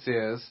influence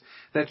is,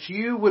 that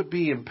you would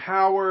be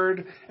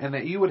empowered and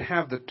that you would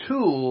have the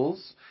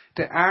tools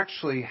to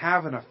actually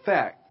have an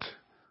effect.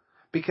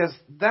 Because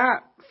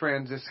that,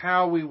 friends, is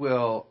how we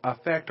will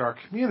affect our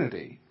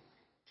community.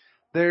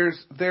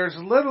 There's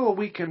little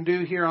we can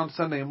do here on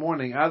Sunday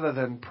morning other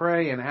than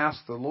pray and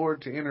ask the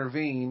Lord to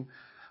intervene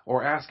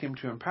or ask Him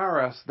to empower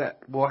us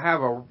that will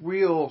have a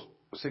real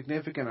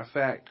significant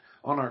effect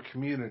on our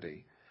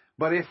community.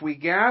 But if we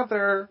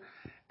gather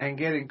and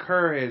get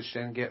encouraged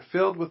and get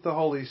filled with the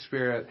Holy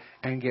Spirit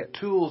and get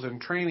tools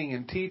and training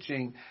and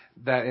teaching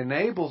that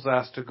enables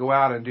us to go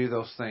out and do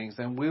those things,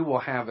 then we will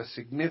have a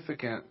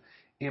significant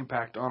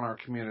impact on our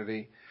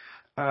community.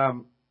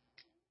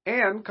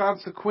 And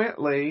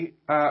consequently,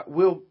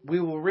 we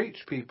will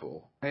reach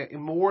people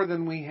more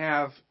than we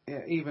have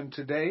even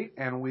to date,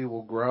 and we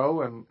will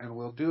grow and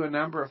we'll do a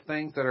number of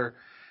things that are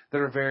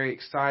very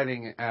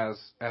exciting as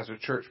a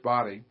church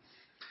body.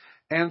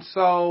 And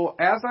so,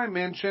 as I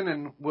mentioned,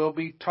 and we'll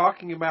be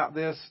talking about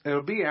this,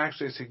 it'll be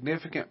actually a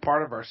significant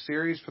part of our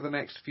series for the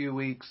next few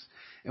weeks,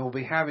 and we'll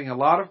be having a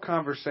lot of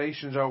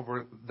conversations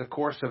over the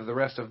course of the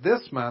rest of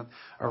this month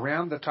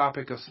around the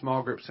topic of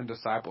small groups and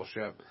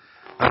discipleship.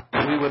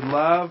 We would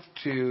love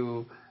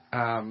to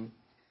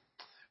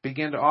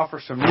begin to offer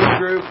some new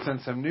groups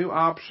and some new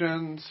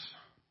options.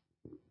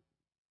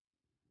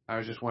 I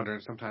was just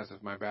wondering, sometimes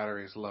if my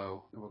battery is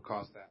low, it will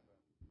cause that.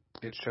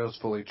 It shows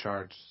fully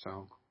charged,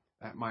 so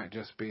that might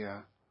just be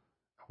a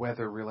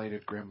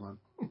weather-related gremlin.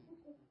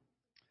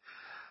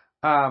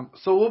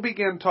 So we'll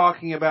begin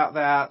talking about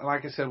that.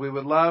 Like I said, we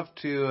would love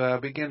to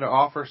begin to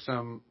offer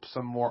some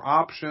more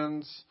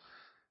options,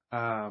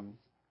 and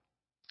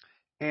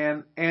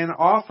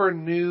offer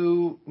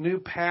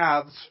new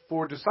paths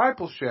for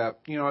discipleship.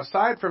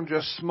 Aside from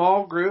just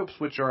small groups,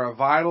 which are a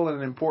vital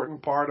and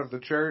important part of the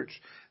church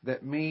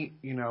that meet,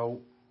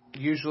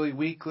 usually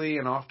weekly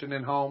and often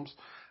in homes.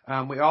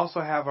 We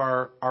also have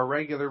our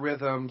regular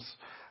rhythms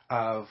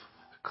of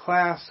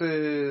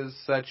classes,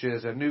 such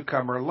as a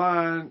newcomer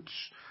lunch,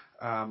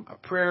 a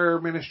prayer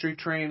ministry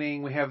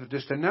training. We have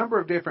just a number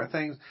of different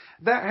things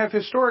that have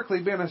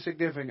historically been a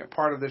significant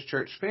part of this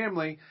church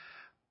family.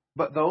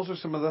 But those are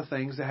some of the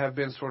things that have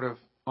been sort of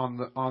on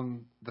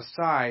the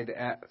side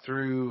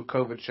through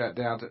COVID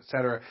shutdowns, et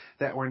cetera,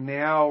 that we're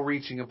now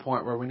reaching a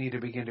point where we need to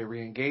begin to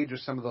reengage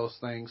with some of those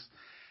things.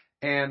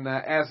 And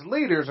as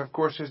leaders, of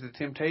course, there's the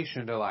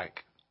temptation to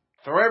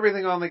throw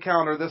everything on the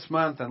calendar this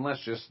month and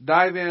let's just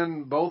dive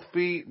in both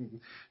feet and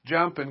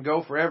jump and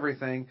go for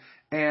everything.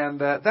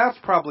 And that's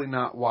probably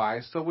not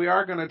wise. So we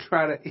are going to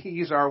try to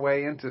ease our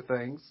way into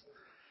things.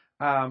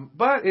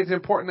 But it's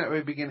important that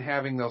we begin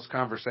having those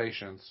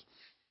conversations.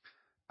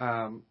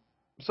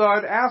 So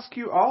I'd ask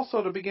you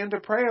also to begin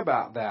to pray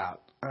about that.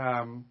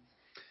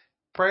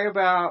 Pray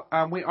about,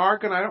 I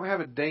don't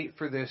have a date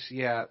for this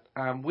yet.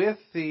 With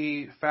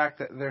the fact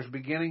that there's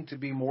beginning to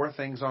be more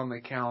things on the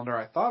calendar,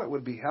 I thought it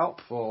would be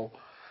helpful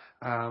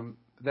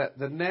that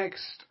the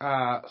next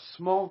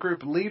small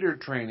group leader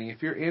training,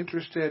 if you're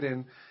interested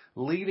in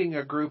leading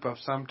a group of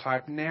some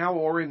type now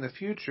or in the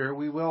future.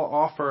 We will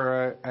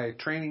offer a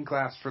training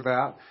class for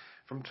that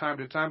from time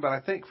to time, but I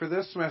think for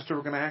this semester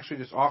we're going to actually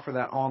just offer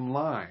that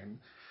online.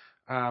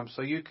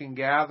 So you can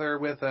gather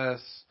with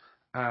us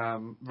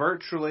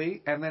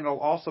virtually, and then it'll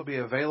also be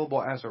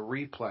available as a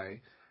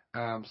replay.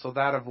 So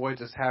that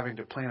avoids us having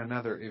to plan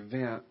another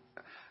event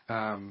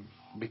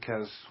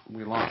because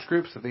we launch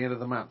groups at the end of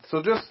the month.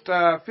 So just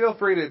feel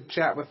free to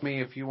chat with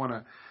me if you want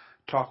to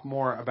talk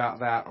more about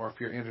that or if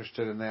you're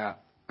interested in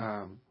that.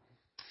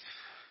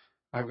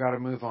 I've got to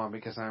move on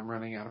because I'm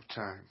running out of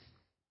time.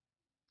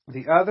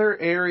 The other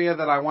area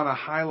that I want to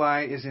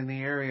highlight is in the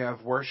area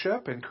of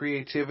worship and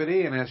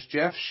creativity. And as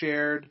Jeff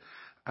shared,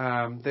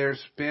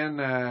 there's been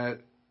a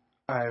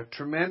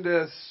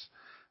tremendous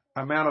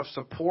amount of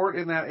support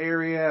in that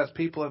area as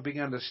people have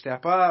begun to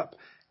step up,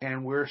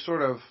 and we're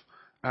sort of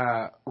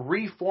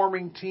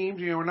reforming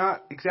teams. We're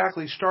not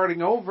exactly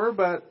starting over,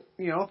 but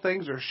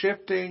things are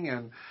shifting,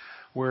 and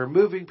we're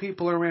moving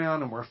people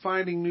around, and we're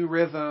finding new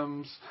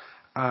rhythms.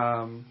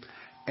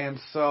 And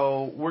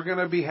so we're going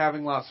to be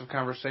having lots of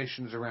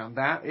conversations around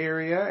that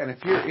area. And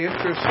if you're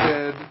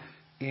interested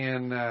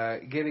in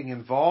getting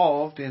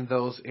involved in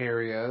those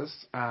areas,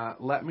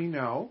 let me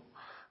know.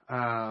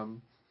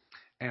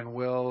 And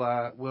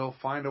we'll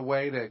find a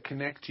way to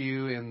connect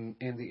you in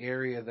the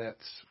area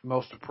that's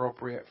most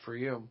appropriate for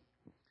you.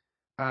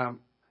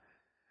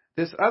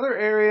 This other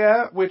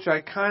area, which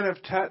I kind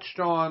of touched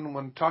on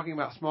when talking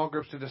about small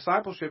groups and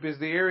discipleship, is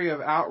the area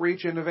of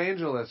outreach and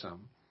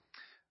evangelism.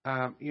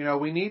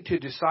 We need to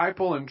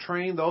disciple and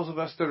train those of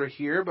us that are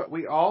here, but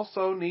we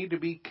also need to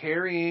be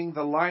carrying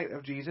the light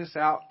of Jesus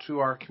out to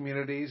our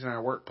communities and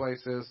our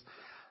workplaces,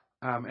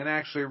 and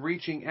actually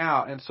reaching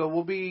out. And so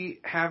we'll be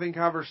having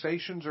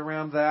conversations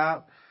around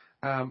that,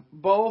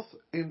 both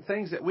in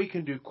things that we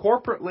can do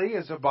corporately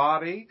as a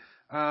body,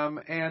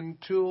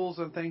 and tools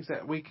and things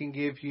that we can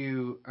give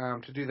you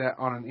to do that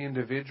on an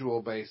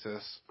individual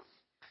basis.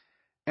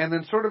 And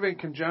then sort of in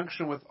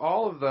conjunction with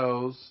all of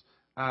those,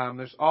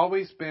 there's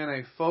always been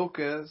a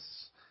focus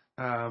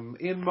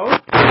in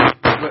most groups,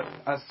 but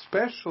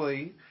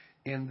especially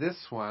in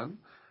this one,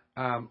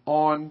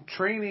 on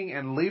training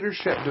and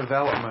leadership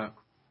development.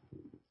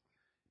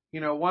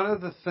 One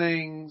of the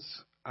things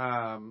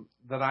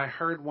that I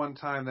heard one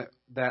time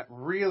that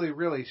really,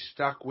 really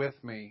stuck with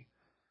me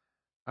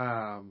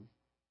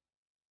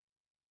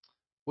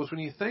was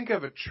when you think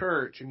of a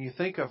church and you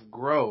think of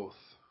growth,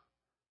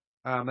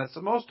 that's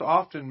most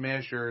often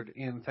measured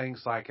in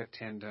things like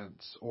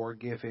attendance or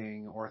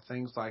giving or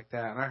things like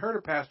that. And I heard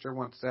a pastor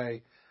once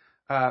say,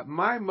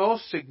 my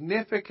most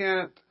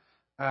significant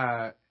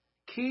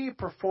key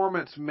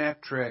performance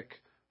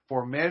metric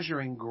for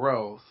measuring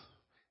growth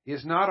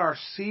is not our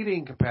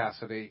seating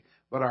capacity,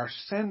 but our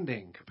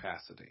sending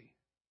capacity.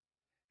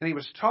 And he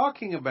was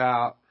talking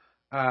about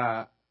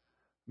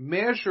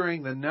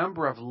measuring the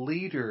number of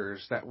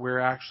leaders that we're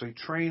actually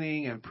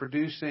training and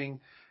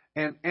producing.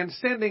 And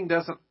sending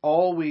doesn't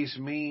always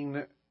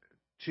mean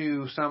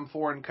to some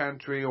foreign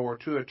country or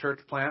to a church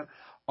plant,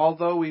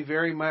 although we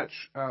very much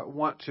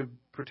want to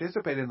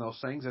participate in those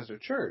things as a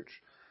church.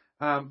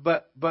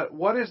 But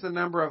what is the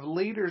number of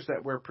leaders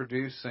that we're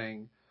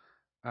producing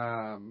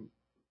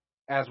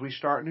as we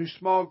start new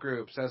small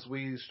groups, as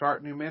we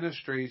start new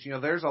ministries?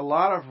 There's a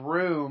lot of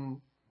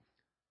room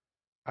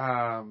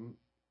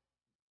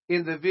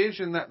in the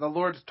vision that the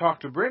Lord's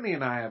talked to Brittany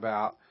and I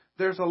about.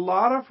 There's a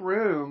lot of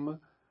room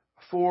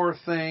for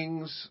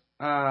things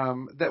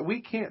that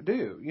we can't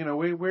do.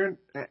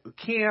 We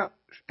can't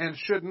and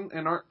shouldn't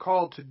and aren't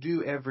called to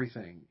do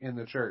everything in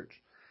the church.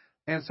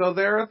 And so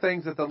there are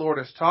things that the Lord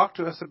has talked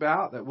to us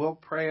about that we'll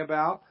pray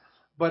about,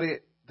 but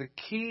the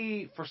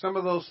key for some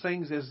of those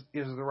things is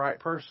the right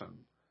person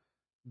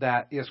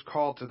that is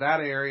called to that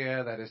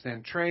area, that is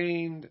then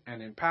trained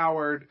and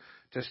empowered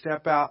to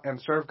step out and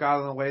serve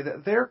God in the way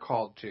that they're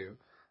called to.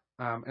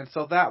 And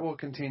so that will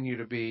continue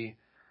to be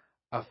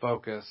a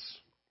focus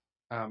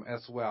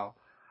as well.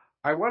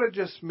 I want to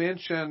just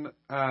mention,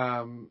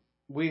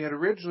 we had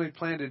originally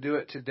planned to do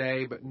it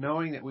today, but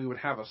knowing that we would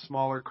have a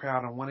smaller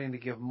crowd and wanting to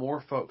give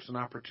more folks an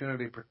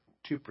opportunity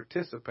to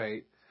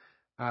participate,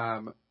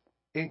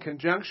 in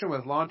conjunction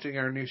with launching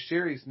our new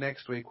series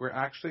next week, we're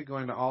actually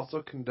going to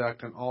also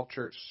conduct an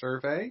all-church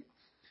survey,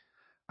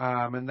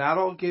 and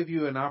that'll give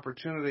you an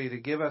opportunity to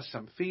give us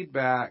some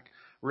feedback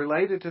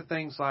related to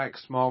things like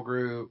small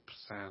groups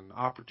and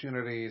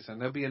opportunities, and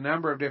there'll be a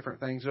number of different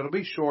things. It'll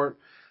be short.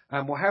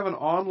 We'll have an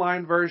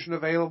online version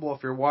available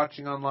if you're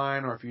watching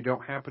online, or if you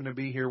don't happen to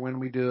be here when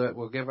we do it.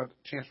 We'll give a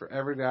chance for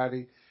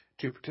everybody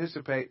to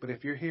participate. But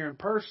if you're here in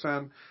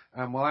person,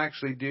 we'll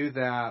actually do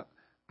that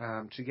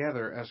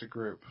together as a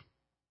group.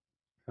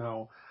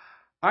 So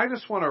I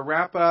just want to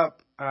wrap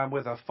up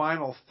with a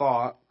final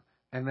thought,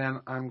 and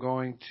then I'm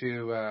going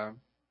to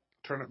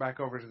turn it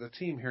back over to the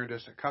team here in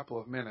just a couple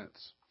of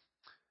minutes.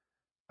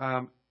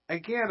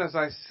 Again, as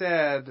I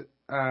said,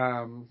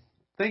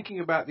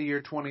 thinking about the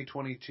year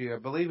 2022, I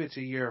believe it's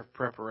a year of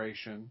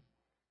preparation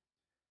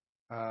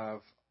of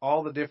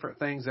all the different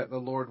things that the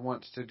Lord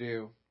wants to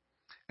do.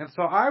 And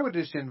so I would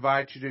just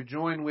invite you to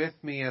join with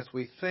me as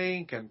we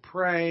think and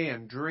pray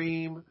and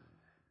dream.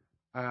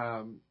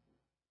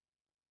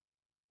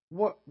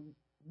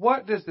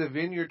 What does the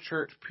Vineyard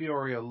Church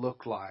Peoria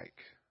look like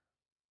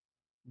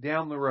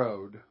down the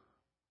road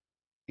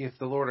if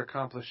the Lord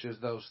accomplishes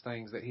those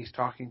things that He's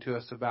talking to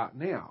us about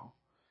now?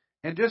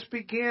 And just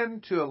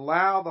begin to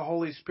allow the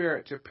Holy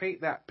Spirit to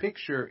paint that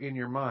picture in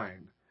your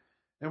mind.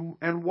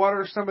 And what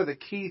are some of the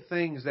key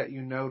things that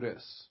you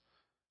notice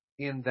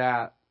in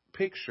that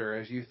picture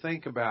as you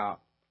think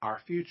about our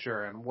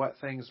future and what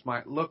things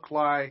might look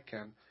like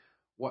and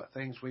what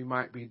things we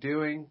might be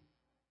doing?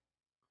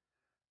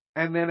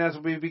 And then as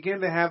we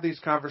begin to have these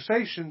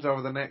conversations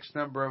over the next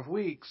number of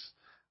weeks,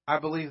 I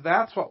believe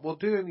that's what we'll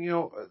do. And,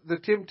 the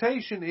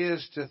temptation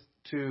is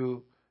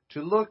to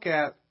look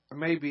at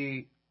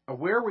maybe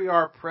where we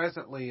are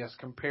presently as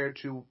compared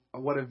to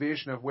what a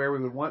vision of where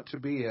we would want to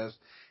be is,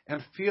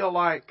 and feel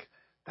like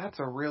that's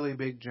a really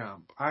big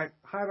jump. I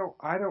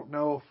don't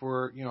know if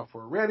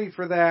we're ready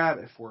for that,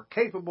 if we're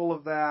capable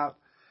of that.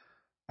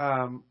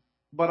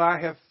 But I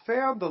have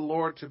found the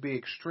Lord to be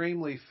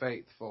extremely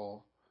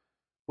faithful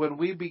when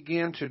we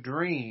begin to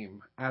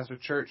dream as a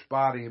church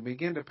body and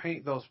begin to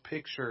paint those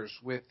pictures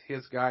with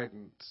His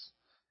guidance,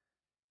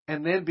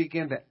 and then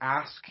begin to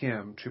ask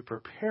Him to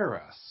prepare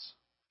us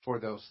for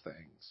those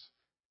things,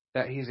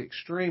 that He's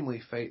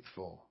extremely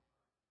faithful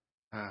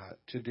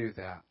to do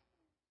that.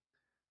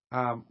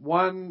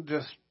 One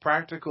just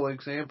practical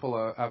example,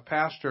 a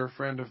pastor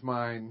friend of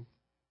mine,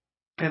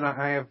 and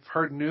I have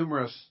heard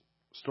numerous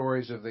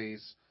stories of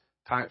these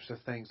types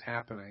of things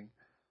happening.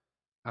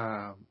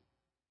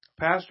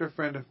 Pastor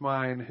friend of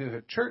mine who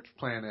had church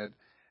planted,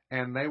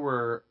 and they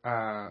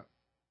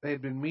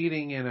had been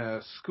meeting in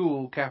a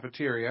school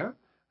cafeteria,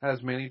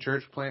 as many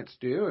church plants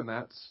do, and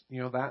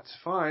that's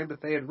fine.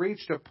 But they had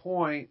reached a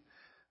point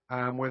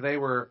where they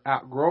were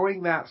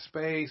outgrowing that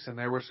space, and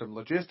there were some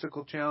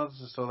logistical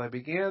challenges, so they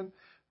began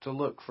to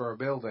look for a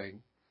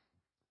building.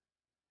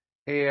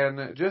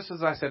 And just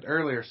as I said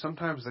earlier,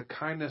 sometimes the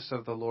kindness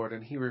of the Lord,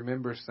 and He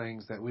remembers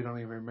things that we don't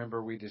even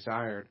remember we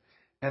desired.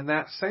 And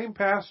that same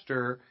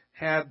pastor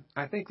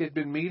I think they'd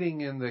been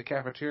meeting in the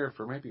cafeteria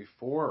for maybe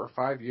 4 or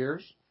 5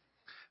 years.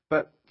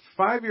 But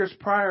 5 years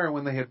prior,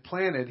 when they had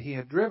planted, he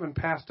had driven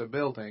past a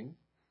building,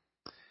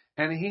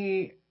 and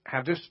he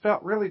had just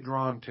felt really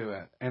drawn to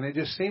it. And it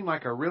just seemed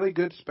like a really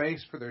good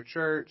space for their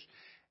church.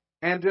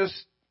 And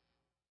just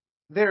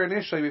there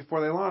initially, before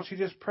they launched, he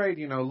just prayed,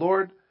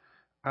 Lord,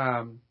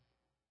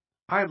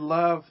 I'd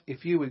love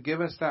if you would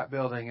give us that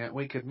building and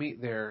we could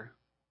meet there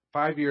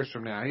 5 years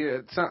from now.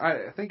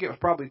 I think it was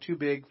probably too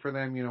big for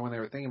them, when they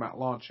were thinking about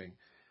launching.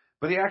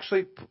 But he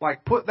actually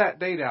put that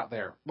date out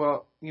there.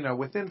 Well,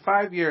 within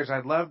 5 years,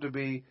 I'd love to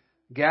be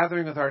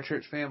gathering with our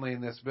church family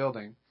in this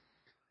building.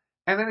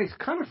 And then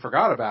he kind of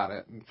forgot about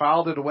it and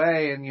filed it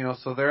away. And,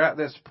 so they're at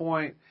this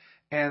point,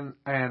 and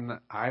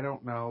I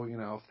don't know,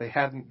 if they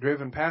hadn't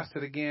driven past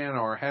it again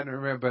or hadn't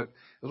remembered, but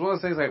it was one of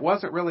those things that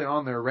wasn't really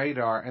on their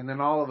radar. And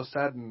then all of a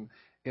sudden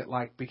it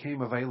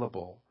became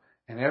available,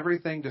 and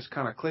everything just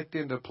kind of clicked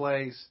into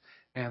place,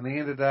 and they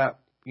ended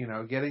up,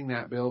 getting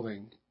that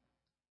building.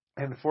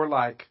 And for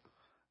it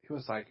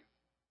was I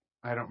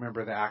don't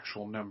remember the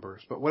actual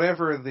numbers, but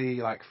whatever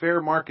the fair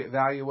market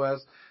value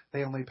was,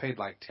 they only paid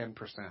 10%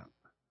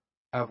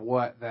 of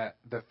what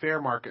the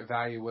fair market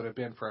value would have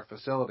been for a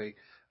facility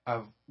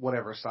of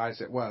whatever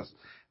size it was.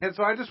 And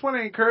so I just want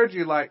to encourage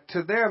you,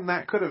 to them,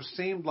 that could have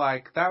seemed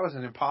like that was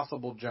an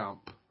impossible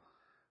jump.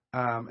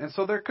 And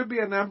so there could be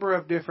a number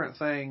of different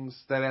things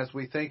that as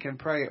we think and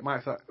pray, it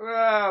might feel,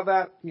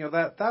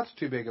 that's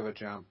too big of a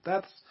jump.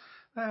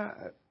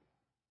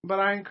 But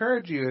I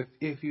encourage you,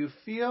 if you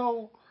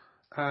feel,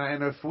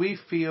 and if we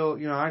feel,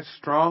 I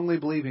strongly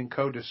believe in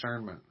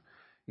co-discernment.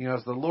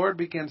 As the Lord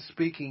begins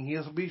speaking,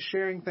 He'll be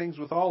sharing things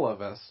with all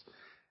of us.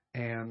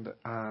 And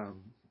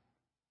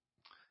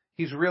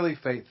He's really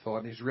faithful,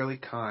 and He's really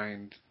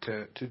kind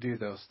to do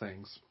those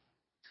things.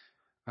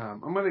 I'm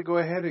going to go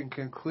ahead and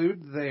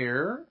conclude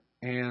there.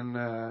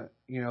 And,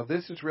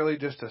 this is really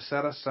just to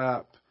set us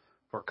up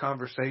for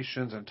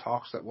conversations and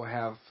talks that we'll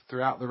have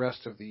throughout the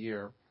rest of the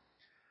year.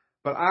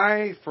 But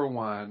I, for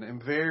one,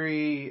 am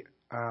very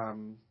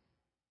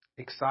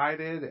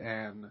excited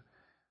and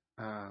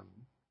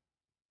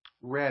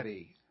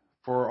ready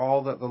for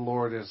all that the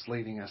Lord is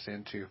leading us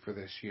into for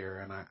this year.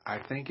 And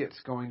I think it's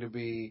going to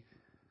be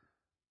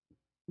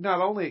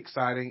not only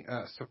exciting,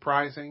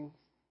 surprising,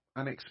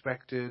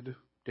 unexpected,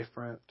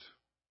 different,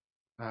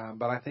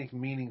 but I think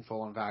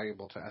meaningful and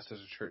valuable to us as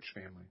a church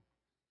family.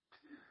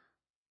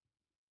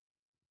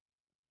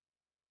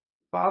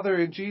 Father,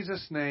 in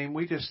Jesus' name,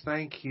 we just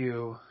thank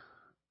You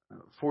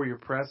for Your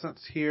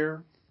presence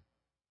here.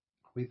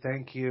 We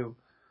thank You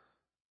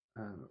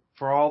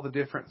for all the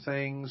different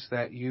things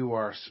that You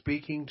are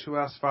speaking to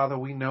us. Father,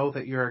 we know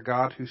that You're a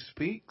God who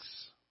speaks.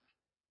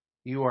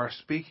 You are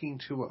speaking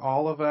to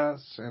all of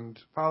us. And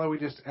Father, we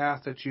just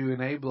ask that You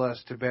enable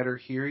us to better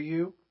hear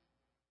You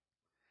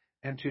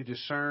and to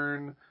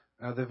discern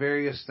the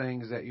various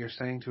things that You're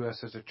saying to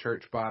us as a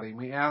church body.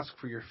 We ask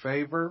for Your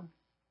favor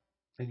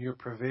and your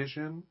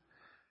provision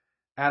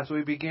as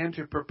we begin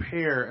to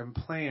prepare and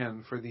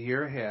plan for the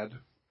year ahead,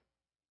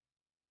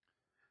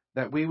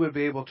 that we would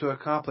be able to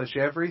accomplish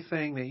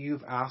everything that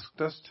you've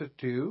asked us to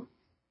do,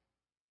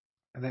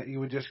 and that you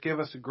would just give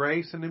us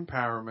grace and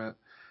empowerment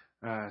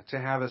to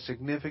have a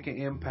significant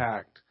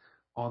impact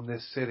on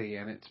this city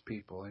and its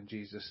people. In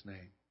Jesus'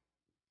 name,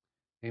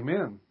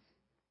 amen.